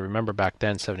got to remember back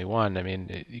then, 71. I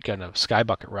mean, you got a sky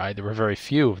bucket ride. There were very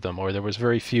few of them, or there was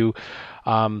very few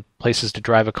places to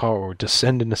drive a car or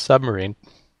descend in a submarine.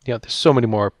 There's so many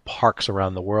more parks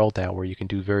around the world now where you can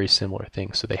do very similar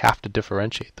things. So they have to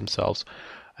differentiate themselves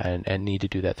and need to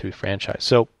do that through franchise.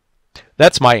 So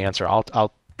that's my answer. I'll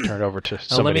turn it over to somebody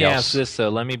else. Let me ask this, though.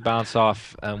 Let me bounce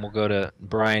off, and we'll go to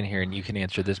Brian here, and you can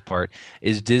answer this part.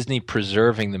 Is Disney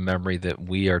preserving the memory that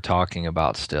we are talking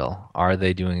about still? Are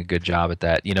they doing a good job at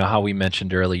that? You know how we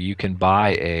mentioned earlier, you can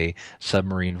buy a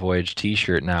Submarine Voyage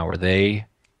t-shirt now. Are they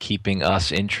keeping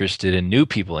us interested and new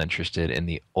people interested in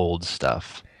the old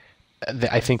stuff?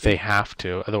 I think they have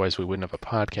to, otherwise we wouldn't have a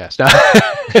podcast.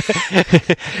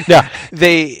 No,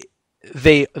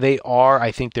 they are.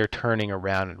 I think they're turning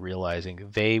around and realizing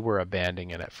they were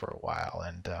abandoning it for a while,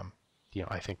 and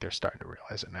I think they're starting to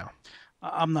realize it now.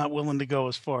 I'm not willing to go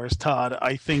as far as Todd.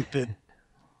 I think that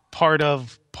part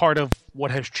of what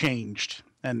has changed,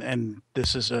 and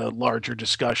this is a larger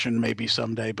discussion maybe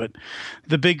someday, but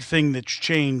the big thing that's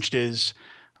changed is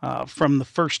from the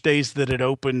first days that it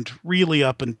opened, really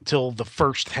up until the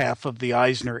first half of the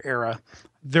Eisner era,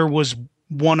 there was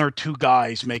one or two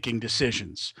guys making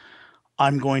decisions.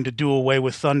 I'm going to do away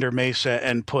with Thunder Mesa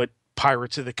and put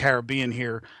Pirates of the Caribbean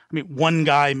here. I mean, one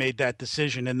guy made that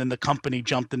decision, and then the company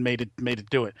jumped and made it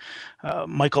do it.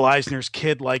 Michael Eisner's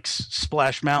kid likes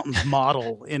Splash Mountain's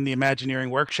model in the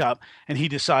Imagineering Workshop, and he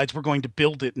decides we're going to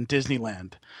build it in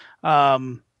Disneyland.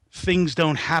 Things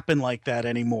don't happen like that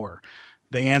anymore.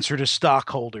 They answer to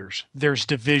stockholders. There's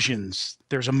divisions.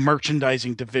 There's a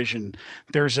merchandising division.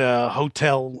 There's a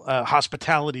hotel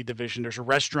hospitality division. There's a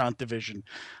restaurant division.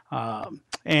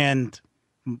 And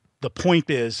the point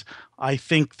is, I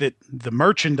think that the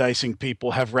merchandising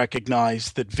people have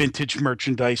recognized that vintage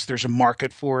merchandise, there's a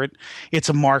market for it. It's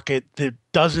a market that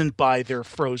doesn't buy their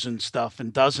Frozen stuff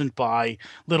and doesn't buy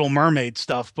Little Mermaid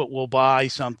stuff, but will buy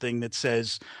something that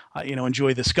says,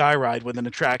 enjoy the Sky Ride with an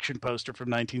attraction poster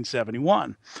from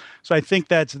 1971. So I think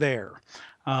that's there.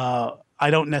 I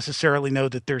don't necessarily know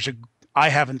that I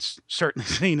haven't certainly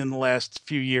seen in the last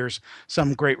few years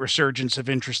some great resurgence of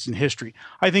interest in history.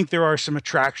 I think there are some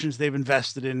attractions they've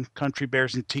invested in, Country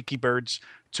Bears and Tiki Birds,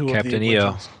 Captain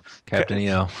EO. Captain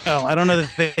EO. Well, I don't know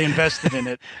that they invested in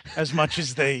it as much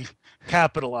as they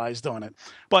capitalized on it.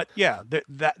 But yeah,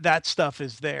 that stuff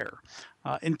is there.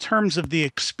 In terms of the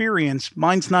experience,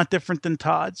 mine's not different than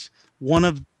Todd's. One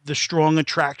of the strong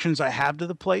attractions I have to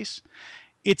the place,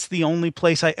 it's the only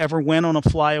place I ever went on a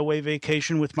flyaway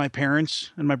vacation with my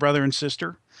parents and my brother and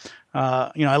sister.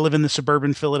 I live in the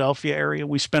suburban Philadelphia area.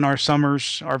 We spend our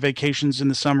vacations in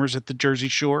the summers at the Jersey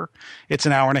Shore. It's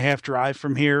an 1.5-hour drive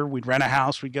from here. We'd rent a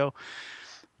house. We'd go.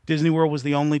 Disney World was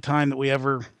the only time that we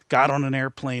ever got on an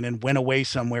airplane and went away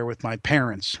somewhere with my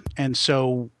parents. And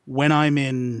so when I'm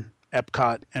in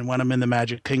Epcot and when I'm in the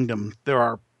Magic Kingdom, there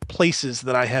are places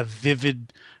that I have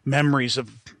vivid memories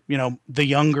of, the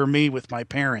younger me with my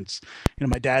parents.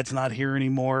 My dad's not here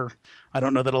anymore. I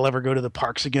don't know that I'll ever go to the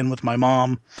parks again with my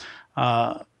mom.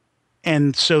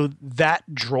 And so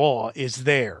that draw is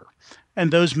there.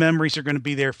 And those memories are going to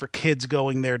be there for kids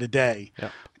going there today.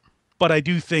 Yep. But I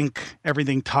do think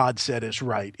everything Todd said is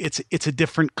right. It's a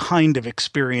different kind of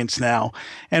experience now,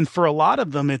 and for a lot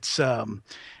of them, it's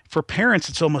for parents,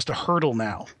 it's almost a hurdle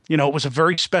now. You know, it was a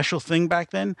very special thing back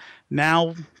then.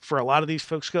 Now, for a lot of these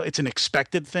folks, it's an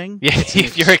expected thing. Yeah,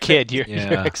 if you're a kid, you're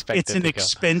expected. It's an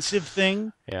expensive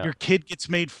thing. Yeah. Your kid gets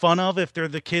made fun of if they're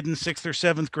the kid in 6th or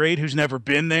 7th grade who's never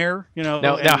been there. You know.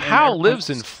 Now, and Hal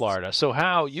lives in Florida, so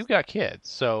Hal, you got kids,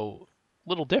 so a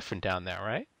little different down there,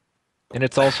 right? And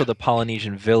it's also the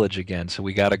Polynesian village again, so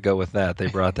we got to go with that. They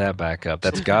brought that back up.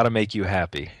 That's got to make you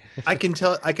happy. I can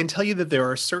tell you that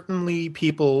there are certainly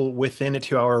people within a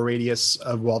 2-hour radius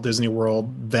of Walt Disney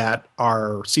World that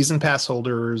are season pass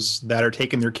holders that are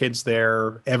taking their kids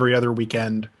there every other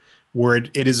weekend, where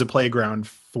it is a playground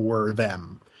for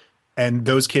them. And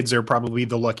those kids are probably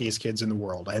the luckiest kids in the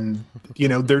world. And, you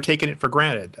know, they're taking it for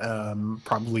granted,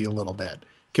 probably a little bit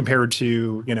compared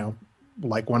to, you know,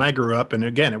 like when I grew up. And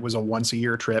again, it was a once a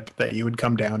year trip that you would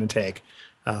come down and take.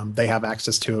 They have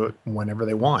access to it whenever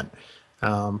they want.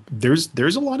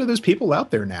 There's a lot of those people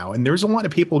out there now, and there's a lot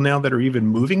of people now that are even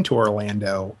moving to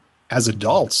Orlando as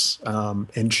adults,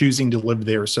 and choosing to live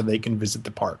there so they can visit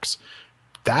the parks.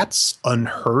 That's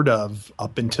unheard of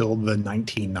up until the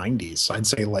 1990s. I'd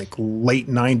say like late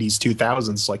 90s,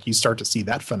 2000s, like you start to see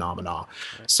that phenomena.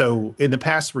 So in the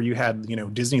past, where you had, you know,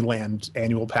 Disneyland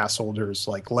annual pass holders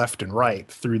like left and right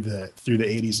through the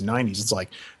 80s and 90s, it's like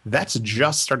that's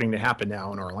just starting to happen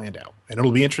now in Orlando, and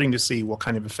it'll be interesting to see what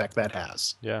kind of effect that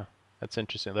has. Yeah, that's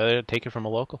interesting. They take it from a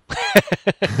local.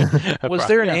 Was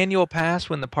there an annual pass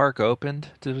when the park opened?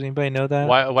 Does anybody know that?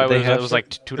 Why was it was like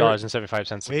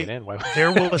 $2.75 to get in?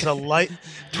 There was a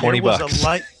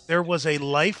 $20. There was a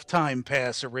lifetime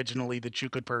pass originally that you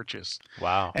could purchase.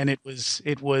 Wow. And it was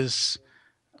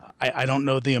I don't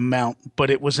know the amount, but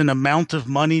it was an amount of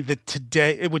money that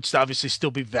today, it would obviously still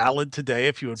be valid today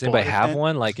if you would. Does anybody have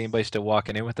one? Like anybody still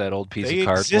walking in with that old piece of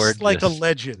cardboard? They exist like a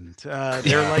legend.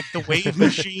 They're like the wave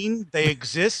machine. They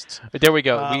exist. But there we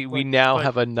go. We now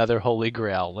have another holy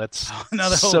grail. Let's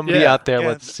out there.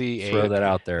 Let's see. Throw that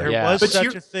out there. There was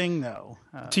such a thing, though.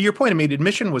 To your point, I mean,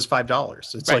 admission was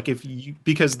 $5. It's like if you,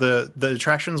 because the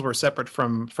attractions were separate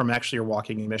from actually your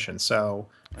walking admission. So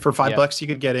for $5 you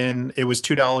could get in. It was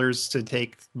 $2 to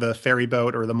take the ferry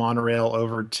boat or the monorail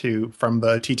over from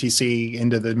the TTC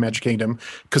into the Magic Kingdom,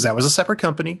 because that was a separate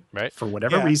company, right? For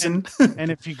whatever reason.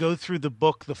 And if you go through the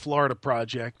book, The Florida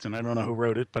Project, and I don't know who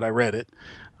wrote it, but I read it.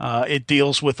 It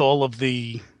deals with all of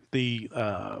the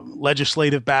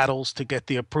legislative battles to get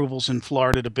the approvals in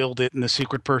Florida to build it, and the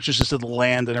secret purchases of the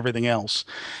land and everything else.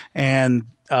 And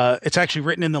it's actually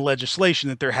written in the legislation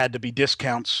that there had to be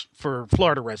discounts for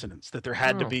Florida residents, that there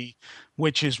had to be,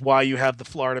 which is why you have the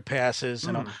Florida passes.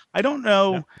 And I don't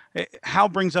know, Hal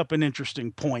brings up an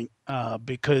interesting point,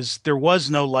 because there was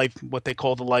no what they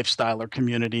call the lifestyler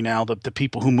community now, the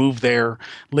people who move there,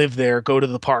 live there, go to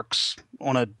the parks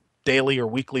on a daily or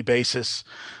weekly basis,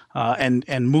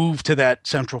 and move to that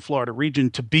Central Florida region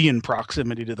to be in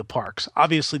proximity to the parks.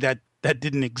 Obviously, that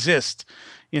didn't exist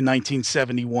in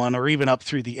 1971 or even up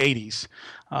through the 80s.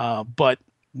 But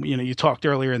you know, you talked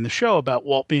earlier in the show about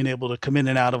Walt being able to come in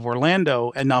and out of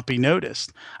Orlando and not be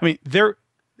noticed. I mean,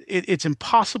 it's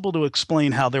impossible to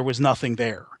explain how there was nothing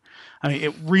there. I mean,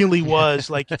 it really was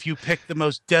like if you picked the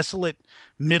most desolate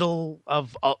middle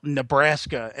of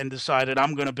Nebraska and decided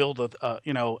I'm going to build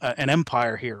an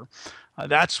empire here.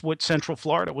 That's what Central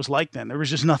Florida was like then. There was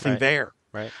just nothing there.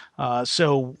 Right.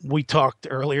 So we talked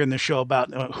earlier in the show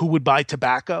about who would buy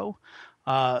tobacco.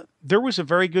 There was a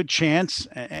very good chance,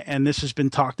 and this has been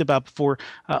talked about before,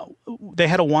 they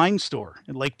had a wine store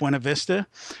in Lake Buena Vista.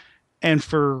 And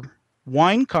for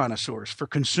wine connoisseurs, for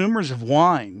consumers of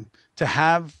wine, to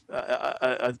have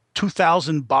a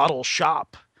 2,000 bottle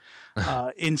shop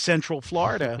in Central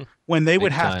Florida, when they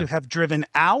would have to have driven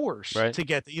hours to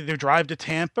get either drive to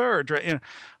Tampa or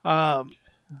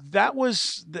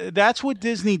that's what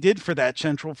Disney did for that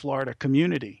Central Florida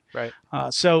community. Right.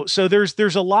 So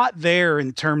there's a lot there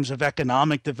in terms of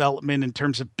economic development, in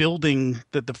terms of building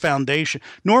the foundation.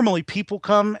 Normally people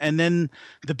come and then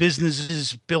the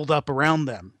businesses build up around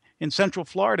them. In Central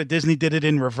Florida, Disney did it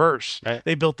in reverse. Right.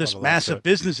 They built this massive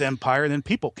business empire, and then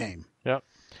people came. Yep.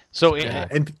 So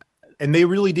and they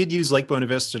really did use Lake Buena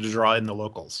Vista to draw in the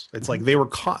locals. It's like they were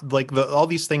all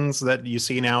these things that you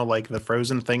see now, like the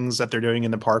frozen things that they're doing in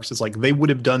the parks. It's like they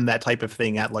would have done that type of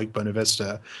thing at Lake Buena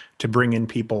Vista to bring in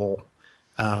people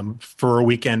for a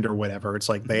weekend or whatever. It's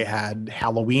like they had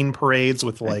Halloween parades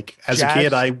with like as a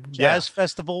Jazz- kid, jazz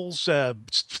festivals,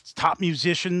 top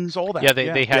musicians, all that. Yeah,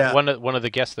 they had Yeah. one of the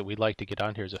guests that we'd like to get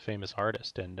on here is a famous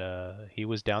artist, and he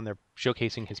was down there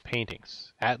showcasing his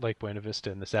paintings at Lake Buena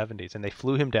Vista in the 70s, and they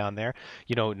flew him down there.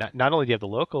 You know, not only do you have the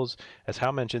locals, as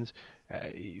Hal mentions,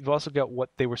 you've also got what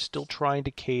they were still trying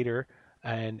to cater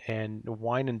and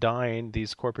wine and dine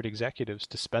these corporate executives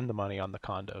to spend the money on the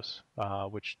condos,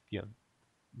 which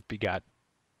begot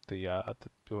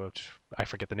I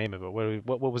forget the name of it.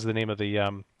 What was the name of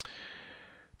the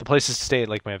places to stay at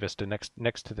Lake Buena Vista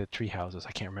next to the tree houses?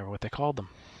 I can't remember what they called them.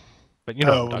 But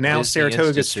now Disney Saratoga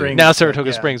Institute. Springs. Now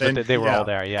Saratoga Springs, then- but they were all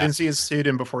there. Yeah. Disney Institute,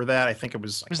 and before that, I think it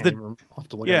was. I can't the- remember. I'll have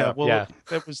to look it up.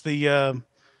 That was the.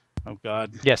 Oh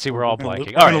God. Yeah, see, we're all gonna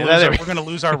blanking. lo- All we're right, gonna lose our- we're going to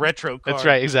lose our retro card. that's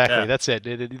right, exactly. Yeah. That's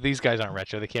it. These guys aren't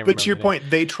retro. They can't But remember. to your the name. point,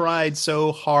 they tried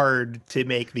so hard to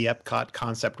make the Epcot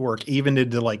concept work, even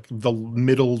into like the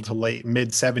middle to late mid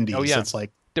 70s. Oh, yeah. It's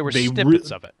like There were they snippets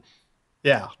of it.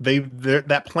 yeah,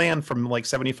 that plan from like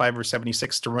 75 or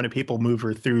 76 to run a people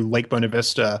mover through Lake Buena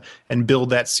Vista and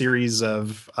build that series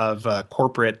of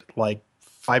corporate like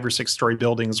 5 or 6 story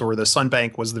buildings, or the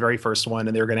Sunbank was the very first one,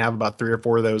 and they were going to have about 3 or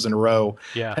 4 of those in a row.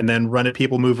 Yeah. And then run a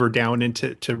people mover down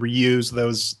into to reuse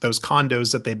those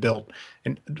condos that they built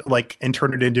and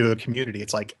turn it into a community.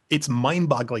 It's like it's mind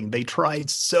boggling. They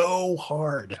tried so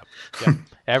hard. Yeah.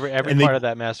 Every And they- part of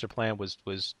that master plan was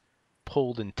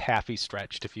pulled and taffy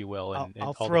stretched, if you will. In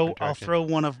I'll all throw different I'll directions. throw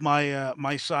one of my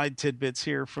my side tidbits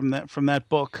here from that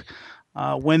book.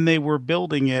 When they were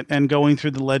building it and going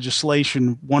through the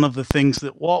legislation, one of the things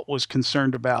that Walt was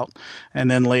concerned about, and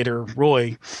then later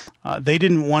Roy, they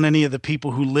didn't want any of the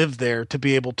people who lived there to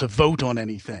be able to vote on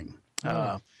anything.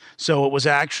 So it was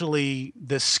actually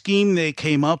the scheme they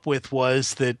came up with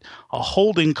was that a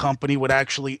holding company would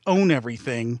actually own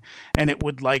everything, and it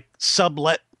would like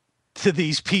sublet to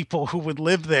these people who would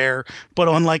live there, but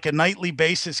on like a nightly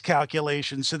basis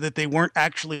calculation, so that they weren't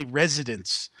actually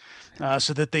residents,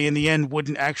 so that they in the end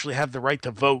wouldn't actually have the right to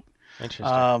vote.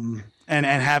 Interesting. And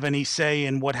have any say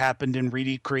in what happened in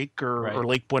Reedy Creek or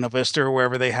Lake Buena Vista or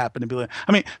wherever they happen to be.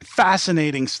 I mean,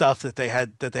 fascinating stuff that they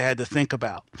had to think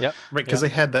about. Yep. Right, because they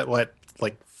had that like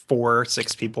 4 or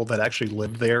 6 people that actually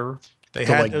lived there. They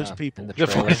So, had like, those people. in the The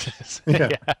trailer. voices. Yeah.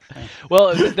 Yeah. Well,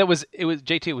 it was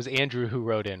JT. It was Andrew who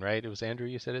wrote in, right? It was Andrew.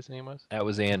 You said his name was That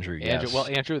was Andrew. Yes. Andrew. Well,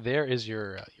 Andrew, there is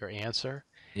your answer.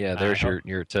 Yeah, there's I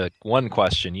your to one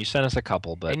question. You sent us a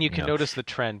couple, but And you can notice the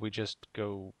trend. We just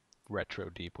go retro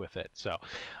deep with it. So,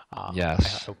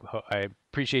 Yes. I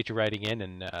appreciate you writing in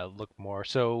and look more.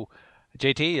 So,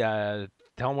 JT,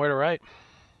 tell them where to write.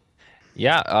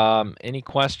 Yeah. Any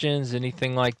questions,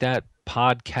 anything like that?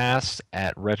 Podcast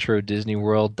at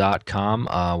retrodisneyworld.com.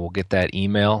 We'll get that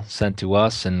email sent to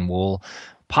us, and we'll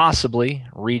possibly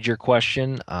read your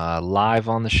question live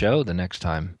on the show the next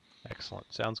time.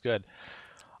 Excellent. Sounds good.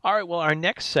 All right. Well, our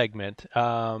next segment,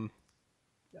 I'm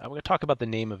going to talk about the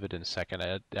name of it in a second.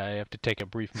 I have to take a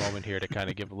brief moment here to kind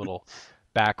of give a little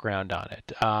background on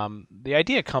it. The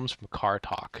idea comes from Car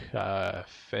Talk.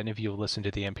 If any of you listen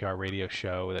to the NPR radio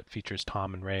show that features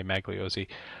Tom and Ray Magliozzi,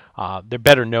 they're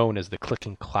better known as the Click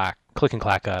and Clack,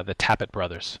 the Tappet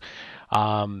Brothers.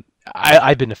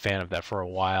 I've been a fan of that for a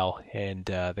while, and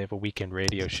they have a weekend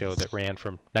radio show that ran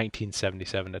from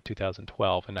 1977 to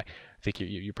 2012. And I think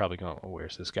you're probably going, oh,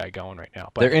 where's this guy going right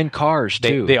now? But They're in cars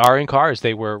too. they are in cars.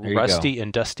 They were There you Rusty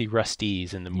and Dusty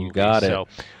Rusties in the movie. You got it. So,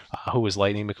 who was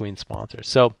Lightning McQueen's sponsor.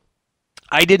 So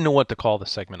I didn't know what to call the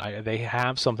segment. They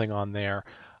have something on their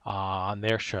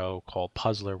show called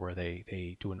Puzzler, where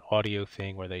they do an audio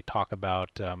thing where they talk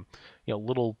about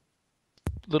little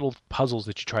puzzles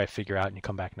that you try to figure out, and you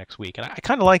come back next week. And I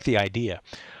kind of like the idea.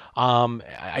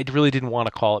 I really didn't want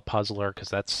to call it Puzzler because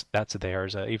that's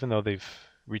theirs, even though they've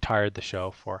retired the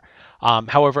show for.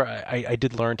 However, I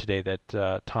did learn today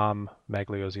that Tom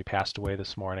Magliozzi passed away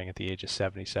this morning at the age of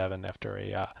 77 after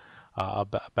a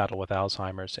battle with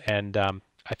Alzheimer's. And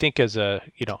I think as a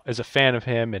fan of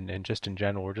him and just in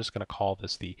general, we're just going to call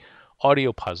this the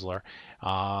Audio Puzzler.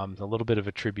 A little bit of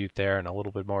a tribute there and a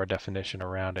little bit more definition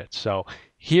around it. So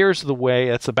here's the way,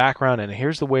 that's the background, and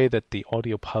here's the way that the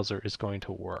Audio Puzzler is going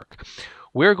to work.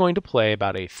 We're going to play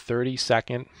about a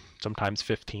 30-second, sometimes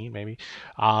 15 maybe,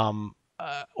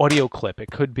 audio clip.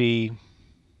 It could be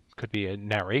a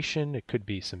narration, it could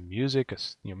be some music,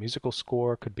 musical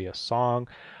score, it could be a song.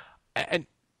 And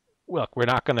look, we're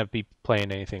not going to be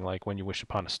playing anything like When You Wish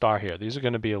Upon a Star here. These are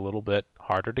going to be a little bit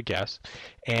harder to guess.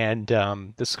 And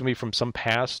this is going to be from some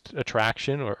past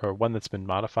attraction or one that's been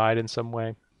modified in some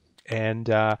way. And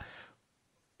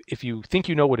if you think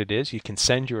you know what it is, you can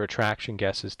send your attraction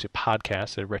guesses to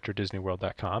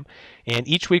podcast@retrodisneyworld.com. And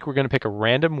each week we're going to pick a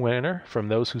random winner from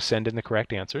those who send in the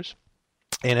correct answers.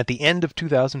 And at the end of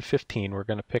 2015, we're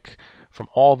going to pick from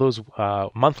all those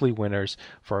monthly winners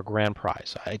for a grand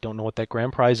prize. I don't know what that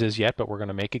grand prize is yet, but we're going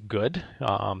to make it good. We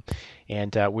aren't You're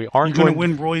going to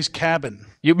win Roy's cabin.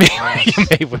 You may, you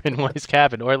may win Roy's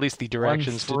cabin, or at least the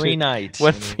directions one free night.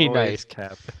 One free night.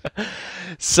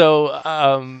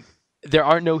 So there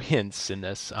are no hints in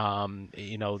this.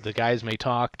 The guys may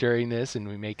talk during this, and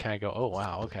we may kind of go, "Oh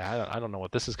wow, okay, I don't know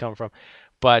what this is coming from,"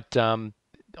 but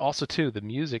also too, the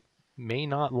music may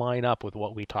not line up with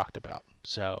what we talked about.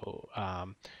 So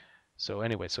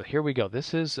anyway, so here we go.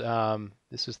 This is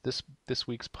this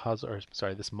week's puzzle, or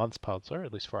sorry, this month's puzzler,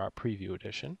 at least for our preview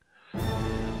edition.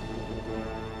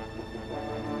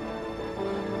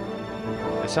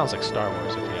 It sounds like Star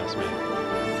Wars, if you ask me.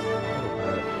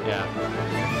 Yeah.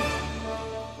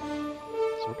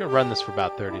 So we're gonna run this for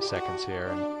about 30 seconds here,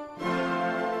 and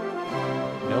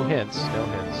no hints.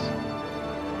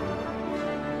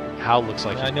 Hal looks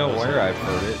like I know where I've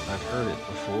heard it. I've heard it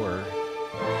before.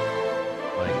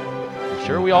 Like, I'm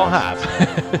sure we all have.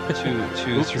 two,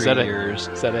 3 years.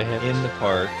 Is that a hint? In the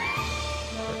park,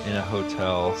 in a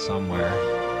hotel somewhere.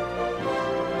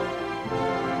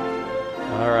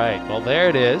 All right. Well, there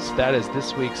it is. That is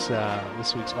this week's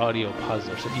audio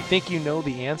puzzler. So if you think you know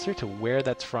the answer to where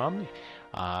that's from,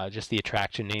 just the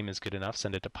attraction name is good enough.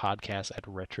 Send it to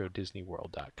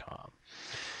podcast@retrodisneyworld.com.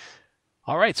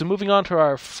 All right, so moving on to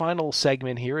our final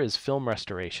segment here is film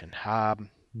restoration.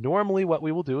 Normally what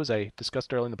we will do, as I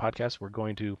discussed earlier in the podcast, we're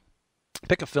going to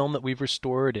pick a film that we've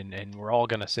restored, and we're all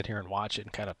going to sit here and watch it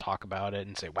and kind of talk about it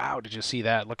and say, wow, did you see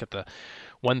that? Look at the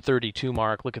 132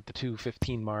 mark, look at the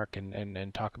 215 mark,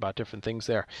 and talk about different things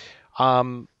there.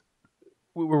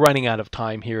 We're running out of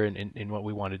time here in what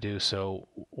we want to do, so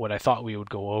what I thought we would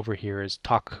go over here is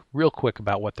talk real quick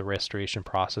about what the restoration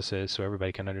process is so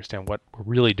everybody can understand what we're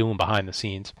really doing behind the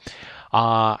scenes.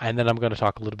 And then I'm going to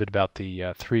talk a little bit about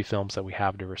the 3 films that we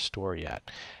have to restore yet.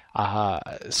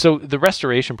 So the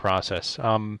restoration process,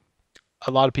 a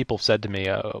lot of people have said to me,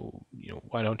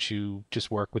 why don't you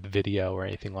just work with video or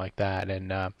anything like that?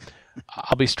 And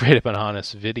I'll be straight up and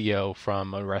honest, video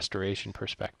from a restoration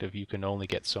perspective, you can only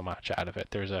get so much out of it.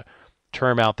 There's a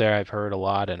term out there I've heard a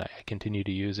lot, and I continue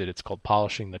to use it. It's called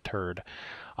polishing the turd,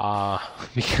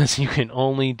 because you can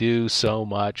only do so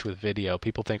much with video.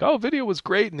 People think, oh, video was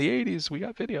great in the 80s. We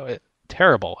got video.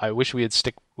 Terrible. I wish we had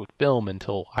stick with film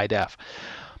until high def.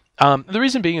 The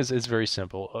reason being is very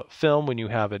simple. Film, when you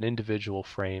have an individual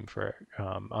frame for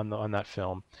on that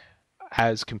film,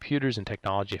 as computers and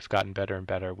technology have gotten better and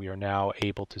better, we are now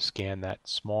able to scan that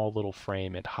small little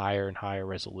frame at higher and higher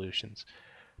resolutions,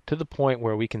 to the point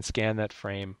where we can scan that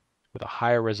frame with a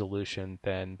higher resolution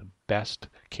than the best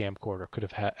camcorder could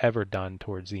have ever done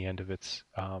towards the end of its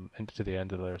to the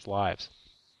end of their lives.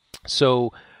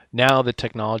 So now the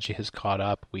technology has caught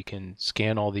up. We can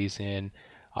scan all these in.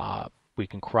 We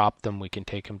can crop them. We can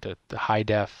take them to the high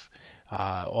def.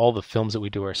 All the films that we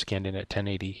do are scanned in at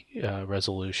 1080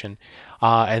 resolution.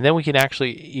 And then we can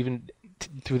actually, even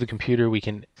through the computer, we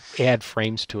can add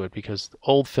frames to it, because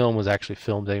old film was actually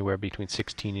filmed anywhere between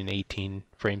 16 and 18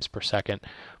 frames per second.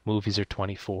 Movies are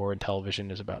 24, and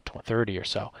television is about 30 or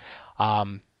so.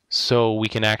 So we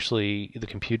can actually, the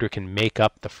computer can make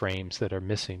up the frames that are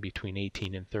missing between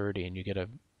 18 and 30, and you get a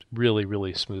really,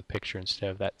 really smooth picture instead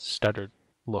of that stuttered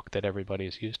look that everybody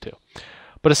is used to.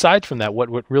 But aside from that, what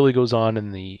really goes on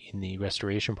in the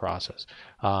restoration process,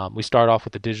 we start off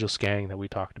with the digital scanning that we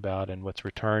talked about, and what's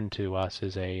returned to us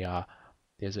is a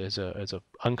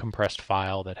uncompressed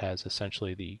file that has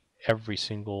essentially every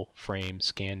single frame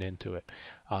scanned into it,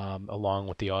 along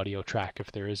with the audio track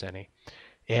if there is any.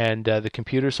 And the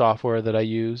computer software that I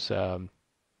use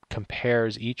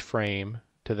compares each frame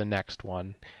to the next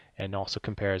one, and also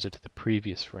compares it to the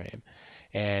previous frame.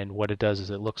 And what it does is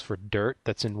it looks for dirt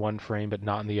that's in one frame but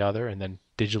not in the other, and then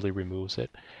digitally removes it.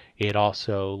 It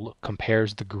also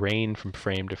compares the grain from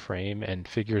frame to frame and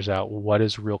figures out what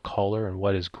is real color and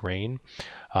what is grain.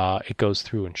 It goes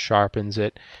through and sharpens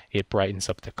it. It brightens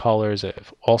up the colors,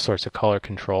 all sorts of color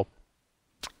control.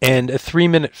 And a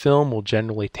 3-minute film will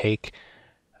generally take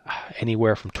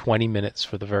anywhere from 20 minutes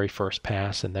for the very first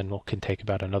pass, and then can take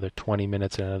about another 20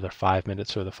 minutes and another 5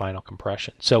 minutes for the final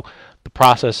compression. So the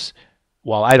process,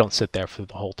 while I don't sit there for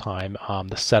the whole time,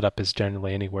 the setup is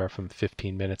generally anywhere from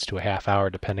 15 minutes to a half hour,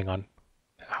 depending on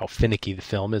how finicky the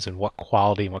film is and what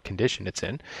quality and what condition it's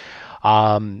in.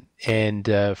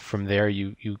 And from there,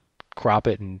 you crop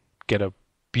it and get a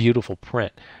beautiful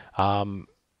print.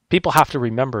 People have to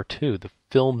remember, too, the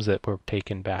films that were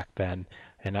taken back then,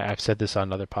 and I've said this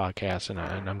on other podcasts, and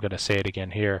I'm going to say it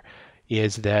again here,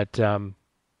 is that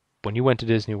when you went to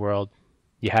Disney World,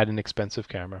 you had an expensive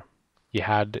camera. You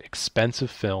had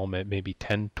expensive film at maybe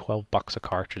 10, 12 bucks a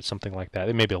cartridge, something like that.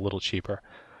 It may be a little cheaper.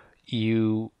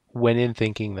 You went in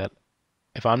thinking that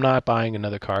if I'm not buying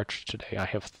another cartridge today, I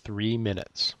have 3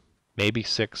 minutes, maybe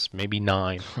 6, maybe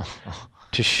 9,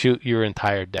 to shoot your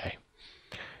entire day.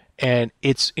 And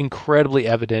it's incredibly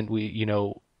evident.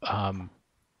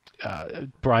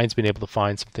 Brian's been able to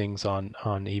find some things on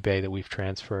eBay that we've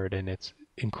transferred, and it's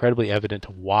incredibly evident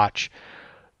to watch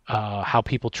how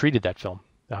people treated that film.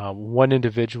 One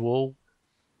individual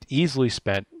easily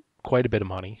spent quite a bit of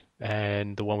money,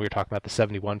 and the one we were talking about, the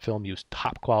 71 film, used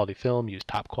top quality film, used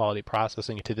top quality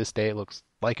processing, and to this day it looks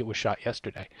like it was shot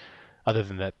yesterday, other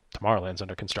than that Tomorrowland's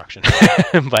under construction.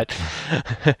 But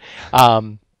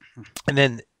and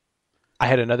then I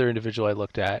had another individual I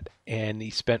looked at, and he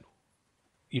spent,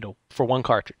 for one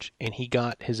cartridge, and he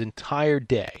got his entire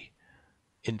day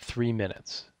in 3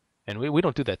 minutes. And we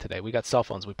don't do that today. We got cell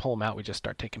phones. We pull them out. We just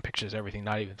start taking pictures, everything,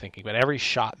 not even thinking. But every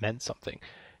shot meant something.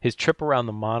 His trip around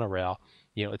the monorail,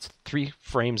 it's 3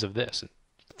 frames of this, and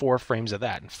 4 frames of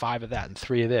that, and 5 of that, and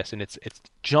 3 of this. And it's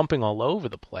jumping all over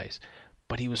the place.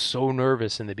 But he was so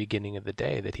nervous in the beginning of the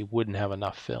day that he wouldn't have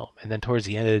enough film. And then towards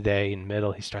the end of the day, in the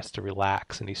middle, he starts to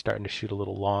relax, and he's starting to shoot a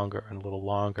little longer and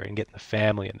getting the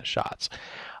family in the shots.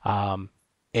 And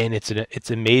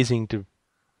it's amazing to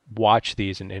watch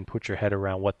these and put your head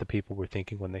around what the people were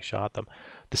thinking when they shot them.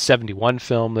 The 71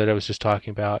 film that I was just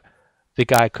talking about, the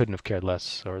guy couldn't have cared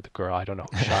less, or the girl, I don't know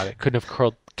who shot it, couldn't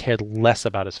have cared less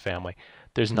about his family.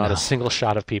 There's not a single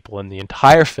shot of people in the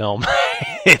entire film.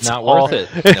 It's not worth it.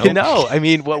 Nope. No, I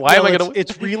mean, why am I going to?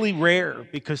 It's really rare,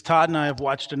 because Todd and I have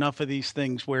watched enough of these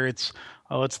things where it's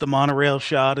the monorail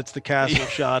shot, it's the castle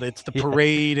shot, it's the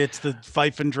parade, it's the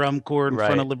fife and drum corps in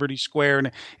front of Liberty Square,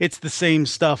 and it's the same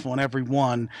stuff on every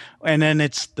one. And then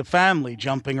it's the family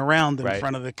jumping around in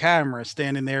front of the camera,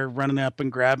 standing there, running up and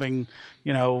grabbing,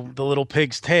 the little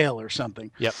pig's tail or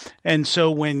something. Yep. And so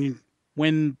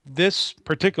when this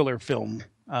particular film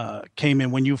came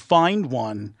in, when you find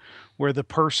one where the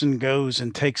person goes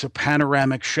and takes a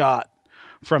panoramic shot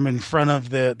from in front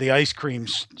of the ice cream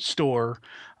store,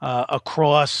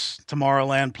 across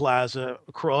Tomorrowland Plaza,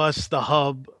 across the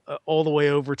hub, all the way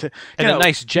over to, and a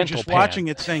nice gentle just pan. Watching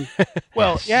it saying,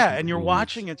 well, yeah, and you're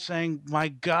watching it saying, my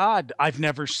God, I've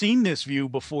never seen this view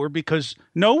before, because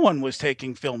no one was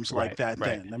taking films like that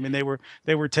then. I mean, they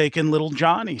were taking little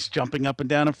Johnnies jumping up and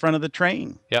down in front of the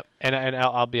train. Yep, and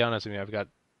I'll be honest with you, I've got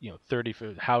 30.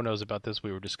 How knows about this?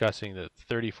 We were discussing the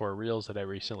 34 reels that I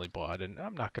recently bought, and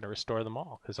I'm not going to restore them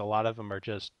all, because a lot of them are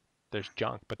just, there's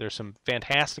junk, but there's some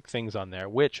fantastic things on there.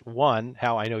 Which one?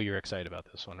 How I know you're excited about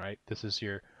this one, right? This is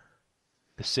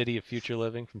the City of Future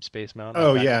Living from Space Mountain.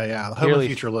 Oh yeah, the Home of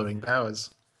Future Living. That was,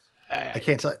 I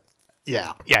can't tell.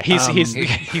 Yeah,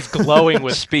 he's glowing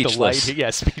with speechless. Delight. Yeah,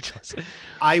 speechless.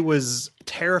 I was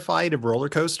terrified of roller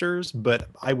coasters, but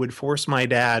I would force my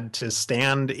dad to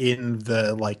stand in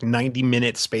the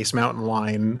 90-minute Space Mountain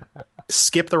line,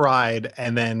 skip the ride,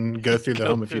 and then go through the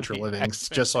Home of Future Living,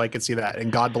 just so I could see that.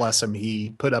 And God bless him,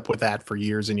 he put up with that for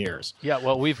years and years. Yeah,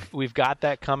 well, we've got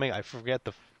that coming. I forget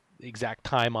the exact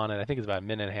time on it. I think it's about 1.5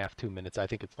 minutes, 2 minutes. I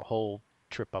think it's the whole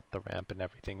trip up the ramp and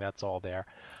everything. That's all there.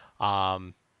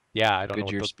 Yeah, I don't know.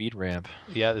 Goodyear speed ramp.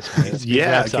 Yeah, the speed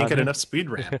yeah, I can't get enough speed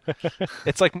ramp.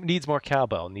 It's like needs more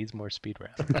cowbell, needs more speed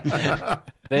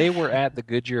ramp. They were at the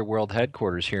Goodyear World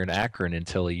headquarters here in Akron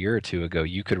until a year or two ago.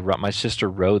 You could run. My sister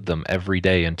rode them every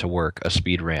day into work. A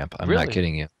speed ramp. I'm not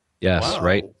kidding you. Yes, wow.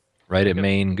 right at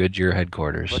Maine Goodyear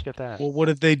headquarters. Look at that. Well, what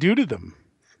did they do to them?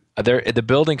 The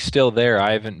building's still there.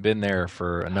 I haven't been there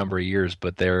for a number of years,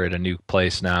 but they're at a new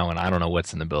place now, and I don't know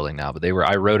what's in the building now. But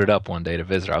I rode it up one day to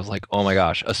visit. I was like, oh my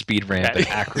gosh, a speed ramp in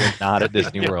Akron, not at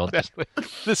Disney World.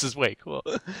 This is way cool.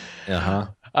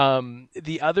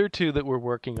 The other two that we're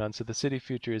working on, so the City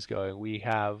Future is going. We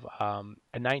have a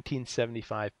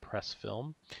 1975 press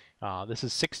film. This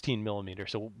is 16 millimeter.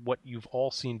 So what you've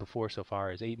all seen before so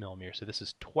far is 8 millimeter. So this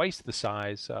is twice the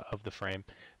size of the frame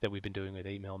that we've been doing with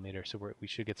 8 millimeter. So we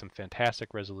should get some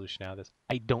fantastic resolution out of this.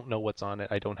 I don't know what's on it.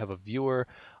 I don't have a viewer.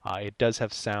 It does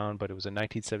have sound, but it was a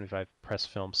 1975 press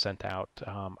film sent out,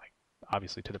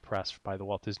 obviously to the press by the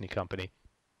Walt Disney Company.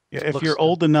 Yeah, if you're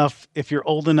old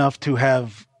enough to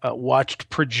have watched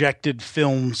projected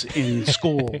films in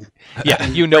school, yeah,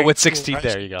 you know what 16.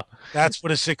 There you go. That's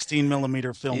what a 16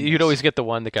 millimeter film. You'd always get the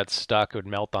one that got stuck, it would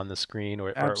melt on the screen,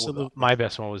 or absolutely. My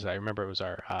best one was, I remember it was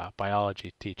our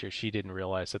biology teacher. She didn't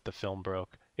realize that the film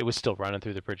broke. it was still running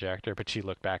through the projector, but she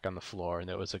looked back on the floor, and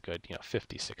there was a good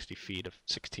 50, 60 feet of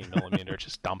 16 millimeter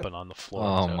just dumping on the floor.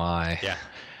 Oh, so, my. Yeah,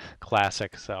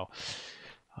 classic. So,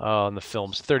 and the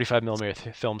films, 35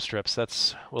 millimeter film strips.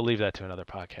 We'll leave that to another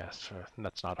podcast.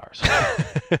 That's not ours.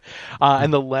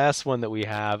 And the last one that we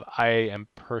have, I am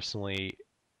personally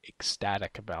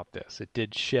ecstatic about this. It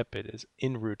did ship. It is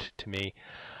en route to me.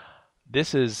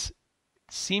 This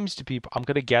seems to be, I'm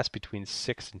going to guess, between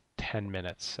 6 and 10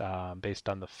 minutes based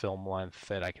on the film length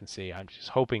that I can see. I'm just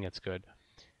hoping it's good.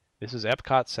 This is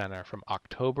Epcot Center from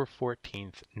October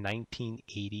 14th,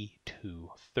 1982,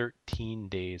 13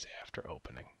 days after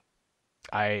opening.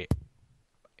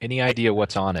 Any idea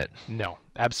what's on it? No,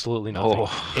 absolutely nothing.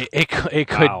 Oh. It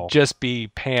could just be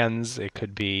pans. It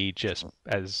could be just,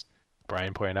 as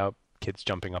Brian pointed out, kids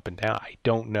jumping up and down. I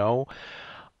don't know.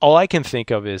 All I can think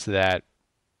of is that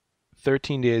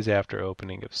 13 days after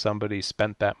opening, if somebody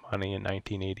spent that money in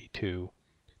 1982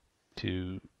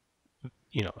 to,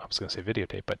 I was going to say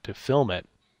videotape, but to film it,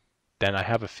 then I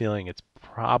have a feeling it's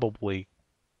probably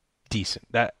decent.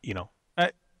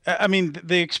 I mean,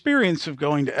 the experience of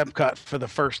going to Epcot for the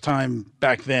first time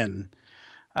back then,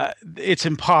 it's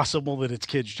impossible that it's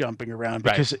kids jumping around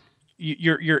because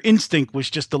your instinct was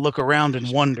just to look around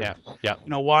and wonder,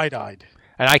 wide-eyed.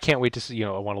 And I can't wait to see, I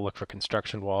want to look for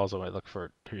construction walls. I want to look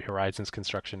for Horizons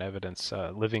construction evidence.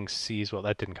 Living Seas, well,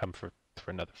 that didn't come for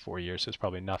another 4 years. There's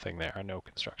probably nothing there, no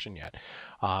construction yet.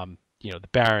 The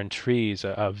barren trees,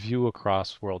 a view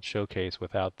across World Showcase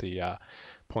without the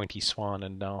pointy swan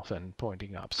and dolphin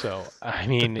pointing up. So, I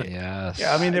mean, yes.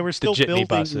 Yeah, I mean, they were still building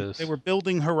buses. They were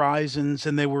building Horizons,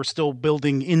 and they were still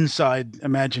building inside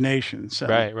Imagination. So.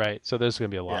 Right. So there's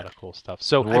going to be a lot of cool stuff.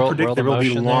 So I predict there will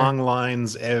be long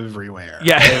lines everywhere.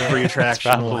 Yeah. Every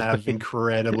attraction will have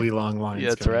incredibly long lines. Yeah,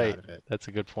 that's coming right. out of it. That's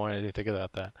a good point. I didn't think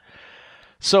about that.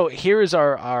 So here is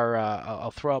our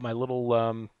I'll throw out my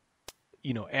little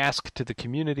ask to the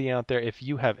community out there. If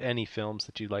you have any films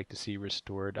that you'd like to see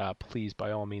restored, please,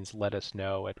 by all means, let us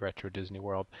know at Retro Disney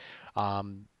World.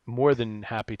 More than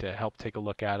happy to help take a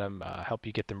look at them, help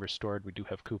you get them restored. We do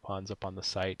have coupons up on the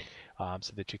site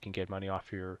so that you can get money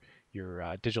off your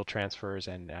digital transfers,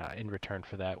 and in return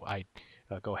for that, I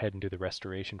go ahead and do the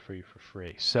restoration for you for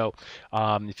free. So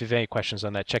if you have any questions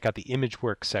on that, check out the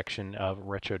ImageWorks section of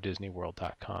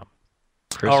RetroDisneyWorld.com.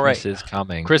 Christmas is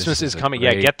coming. Christmas is coming.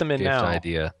 Yeah, get them in now.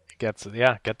 Idea. Get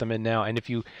them in now. And if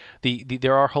you,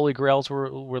 there are holy grails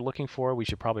we're looking for. We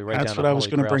should probably write down. That's what I was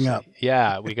going to bring up.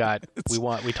 Yeah, we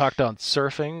talked on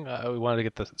surfing. We wanted to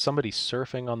get somebody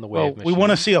surfing on the wave machine. We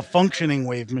want to see a functioning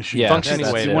wave machine. Yeah, functioning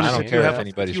wave machine. I don't care if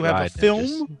anybody's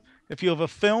riding. If you have a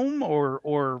film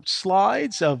or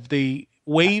slides of the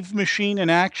wave machine in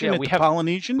action at the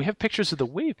Polynesian. We have pictures of the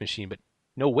wave machine, but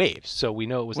no waves, so we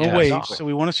know it was no waves. So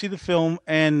we want to see the film.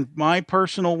 And my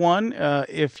personal one,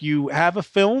 if you have a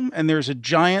film and there's a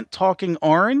giant talking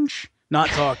orange, not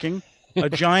talking, a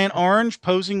giant orange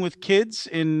posing with kids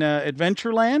in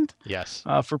Adventureland, yes,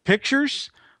 for pictures.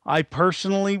 I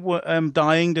personally am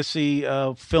dying to see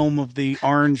a film of the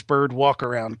orange bird walk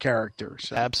around characters.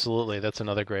 So. Absolutely, that's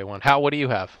another great one. Hal, what do you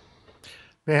have?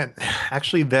 Man,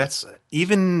 actually, there's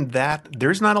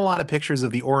not a lot of pictures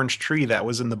of the orange tree that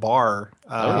was in the bar,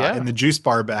 in the juice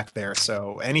bar back there.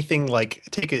 So anything like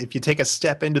if you take a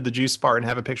step into the juice bar and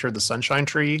have a picture of the sunshine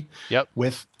tree,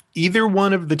 with either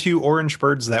one of the two orange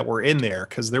birds that were in there,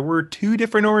 because there were two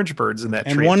different orange birds in that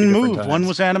tree. And one moved. One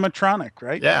was animatronic,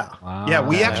 right? Yeah. Wow. Yeah,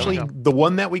 we actually, the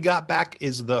one that we got back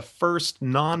is the first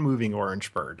non-moving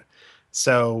orange bird.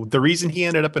 So the reason he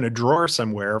ended up in a drawer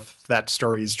somewhere, if that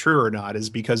story is true or not, is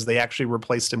because they actually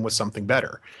replaced him with something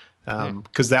better.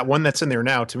 Because that one that's in there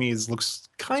now, to me, looks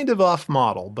kind of off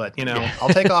model. But, I'll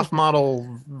take off model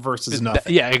versus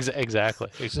nothing. Yeah, exactly.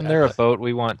 Isn't there a boat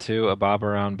we want to, a bob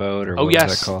around boat? Or what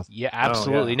is that called? Yeah,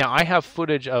 absolutely. Now, I have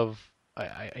footage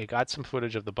I got some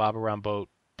footage of the bob around boat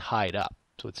tied up.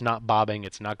 So it's not bobbing,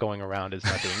 it's not going around, it's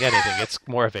not doing anything. It's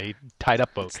more of a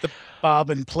tied-up boat. It's the bob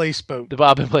and place boat. The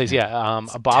bob and place, yeah.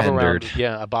 A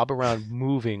bob around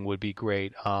moving would be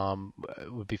great.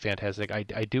 Would be fantastic. I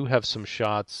do have some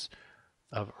shots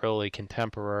of early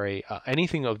contemporary,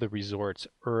 anything of the resorts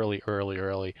early.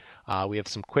 We have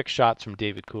some quick shots from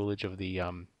David Coolidge of the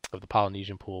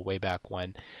Polynesian pool way back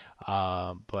when.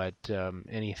 But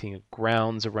anything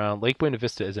grounds around Lake Buena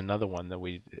Vista is another one that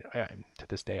to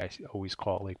this day I always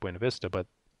call Lake Buena Vista, but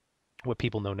what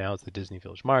people know now is the Disney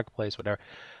Village Marketplace, whatever.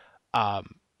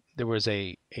 There was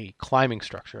a climbing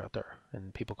structure out there,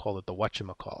 and people called it the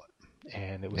whatchamacallit,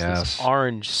 and it was this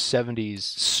orange 70s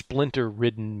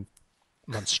splinter-ridden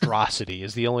monstrosity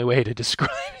is the only way to describe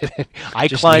it. I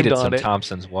Just climbed needed on some it.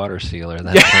 Thompson's water sealer.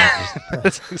 That's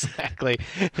That's exactly.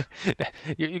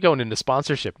 You're going into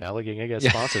sponsorship now. Looking, I guess,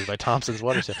 sponsored by Thompson's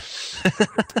Water Seal.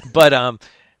 But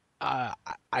I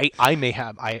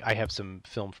have some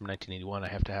film from 1981 I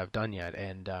have to have done yet,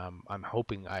 and I'm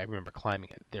hoping I remember climbing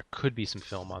it. There could be some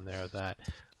film on there of that.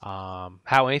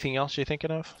 How? Anything else you're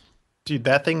thinking of? Dude,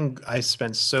 that thing, I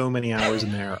spent so many hours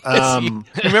in there. You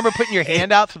remember putting your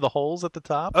hand out through the holes at the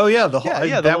top? Oh yeah, the whole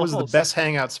the that was holes. the best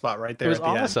hangout spot right there. It was at the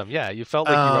awesome. End. Yeah, you felt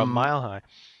like you were a mile high.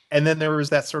 And then there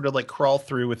was that sort of like crawl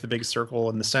through with the big circle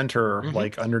in the center,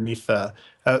 like underneath the.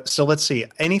 So let's see,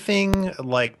 anything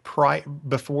like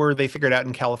before they figured out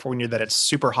in California that it's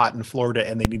super hot in Florida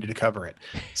and they needed to cover it.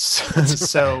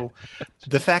 So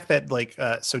the fact that like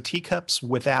so teacups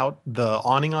without the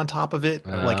awning on top of it,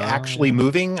 like actually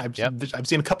moving. I've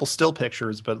seen a couple still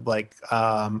pictures, but like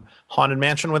Haunted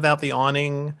Mansion without the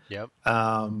awning. Yep.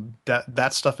 That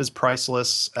stuff is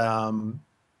priceless.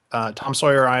 Tom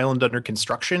Sawyer Island under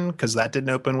construction because that didn't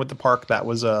open with the park. That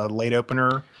was a late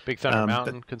opener. Big Thunder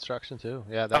Mountain construction too.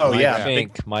 Yeah.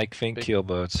 Mike Fink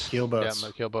keelboats. Keelboats. Yeah,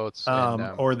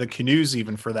 keelboats. Or the canoes,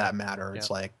 even for that matter. It's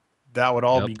like that would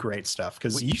all be great stuff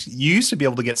because you used to be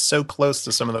able to get so close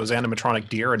to some of those animatronic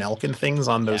deer and elk and things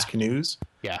on those canoes.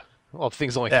 Yeah. Well, if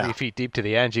things only 3 feet deep to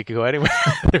the end, you could go anywhere.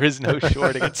 There is no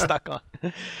shore to get stuck on.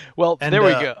 Well, there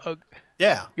we go.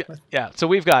 Yeah. So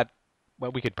we've got.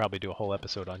 Well, we could probably do a whole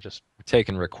episode on just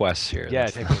taking requests here. Yeah,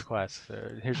 taking requests.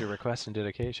 Here's your request and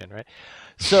dedication, right?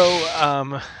 So,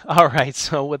 all right.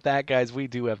 So with that, guys, we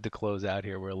do have to close out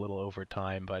here. We're a little over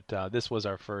time, but this was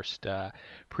our first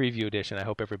preview edition. I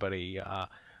hope everybody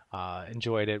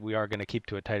enjoyed it. We are going to keep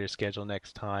to a tighter schedule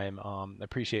next time.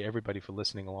 Appreciate everybody for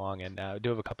listening along, and I do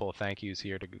have a couple of thank yous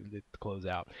here to close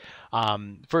out.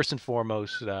 First and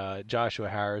foremost, Joshua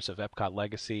Harris of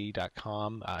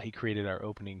EpcotLegacy.com. He created our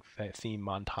opening theme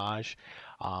montage.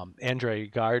 Andre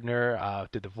Gardner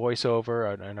did the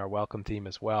voiceover and our welcome theme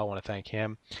as well. I want to thank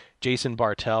him. Jason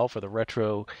Bartel for the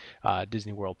Retro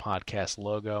Disney World podcast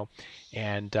logo.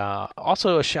 And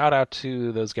also a shout out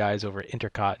to those guys over at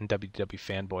Intercot and WDW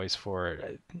Fanboys for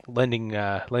lending me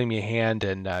a hand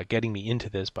and getting me into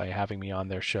this by having me on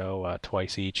their show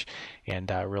twice each, and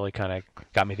really kind of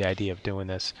got me the idea of doing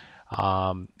this.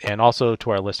 And also to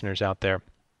our listeners out there,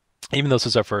 even though this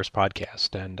is our first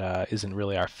podcast and isn't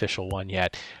really our official one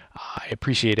yet, I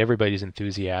appreciate everybody's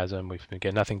enthusiasm. We've been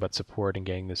getting nothing but support in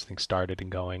getting this thing started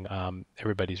and going.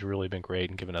 Everybody's really been great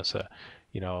and given us a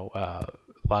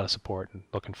lot of support, and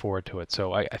looking forward to it.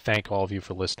 So I thank all of you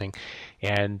for listening.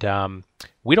 And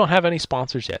we don't have any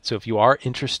sponsors yet. So if you are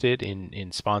interested in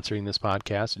sponsoring this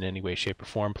podcast in any way, shape, or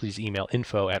form, please email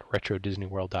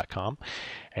info@retrodisneyworld.com.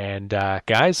 And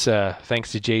guys,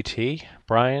 thanks to JT,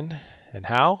 Brian, and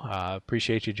Hal.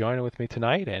 Appreciate you joining with me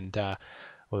tonight, and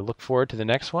we'll look forward to the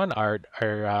next one. Our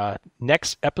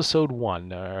next episode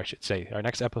one, or I should say, our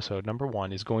next episode, number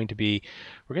one, is going to be,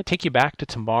 we're going to take you back to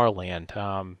Tomorrowland,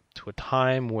 to a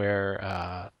time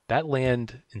where that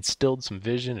land instilled some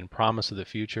vision and promise of the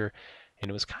future, and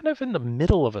it was kind of in the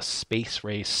middle of a space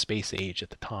race, space age at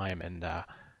the time, and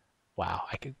wow,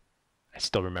 I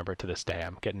still remember it to this day.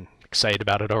 I'm getting excited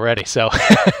about it already. So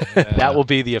that will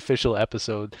be the official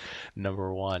episode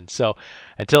number one. So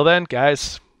until then,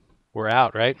 guys, we're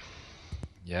out, right?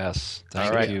 Yes.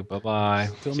 Thank you. Bye-bye.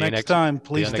 Till next time,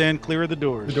 please stand clear of the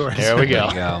doors. There we go.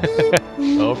 There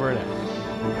you go. Over and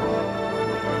out.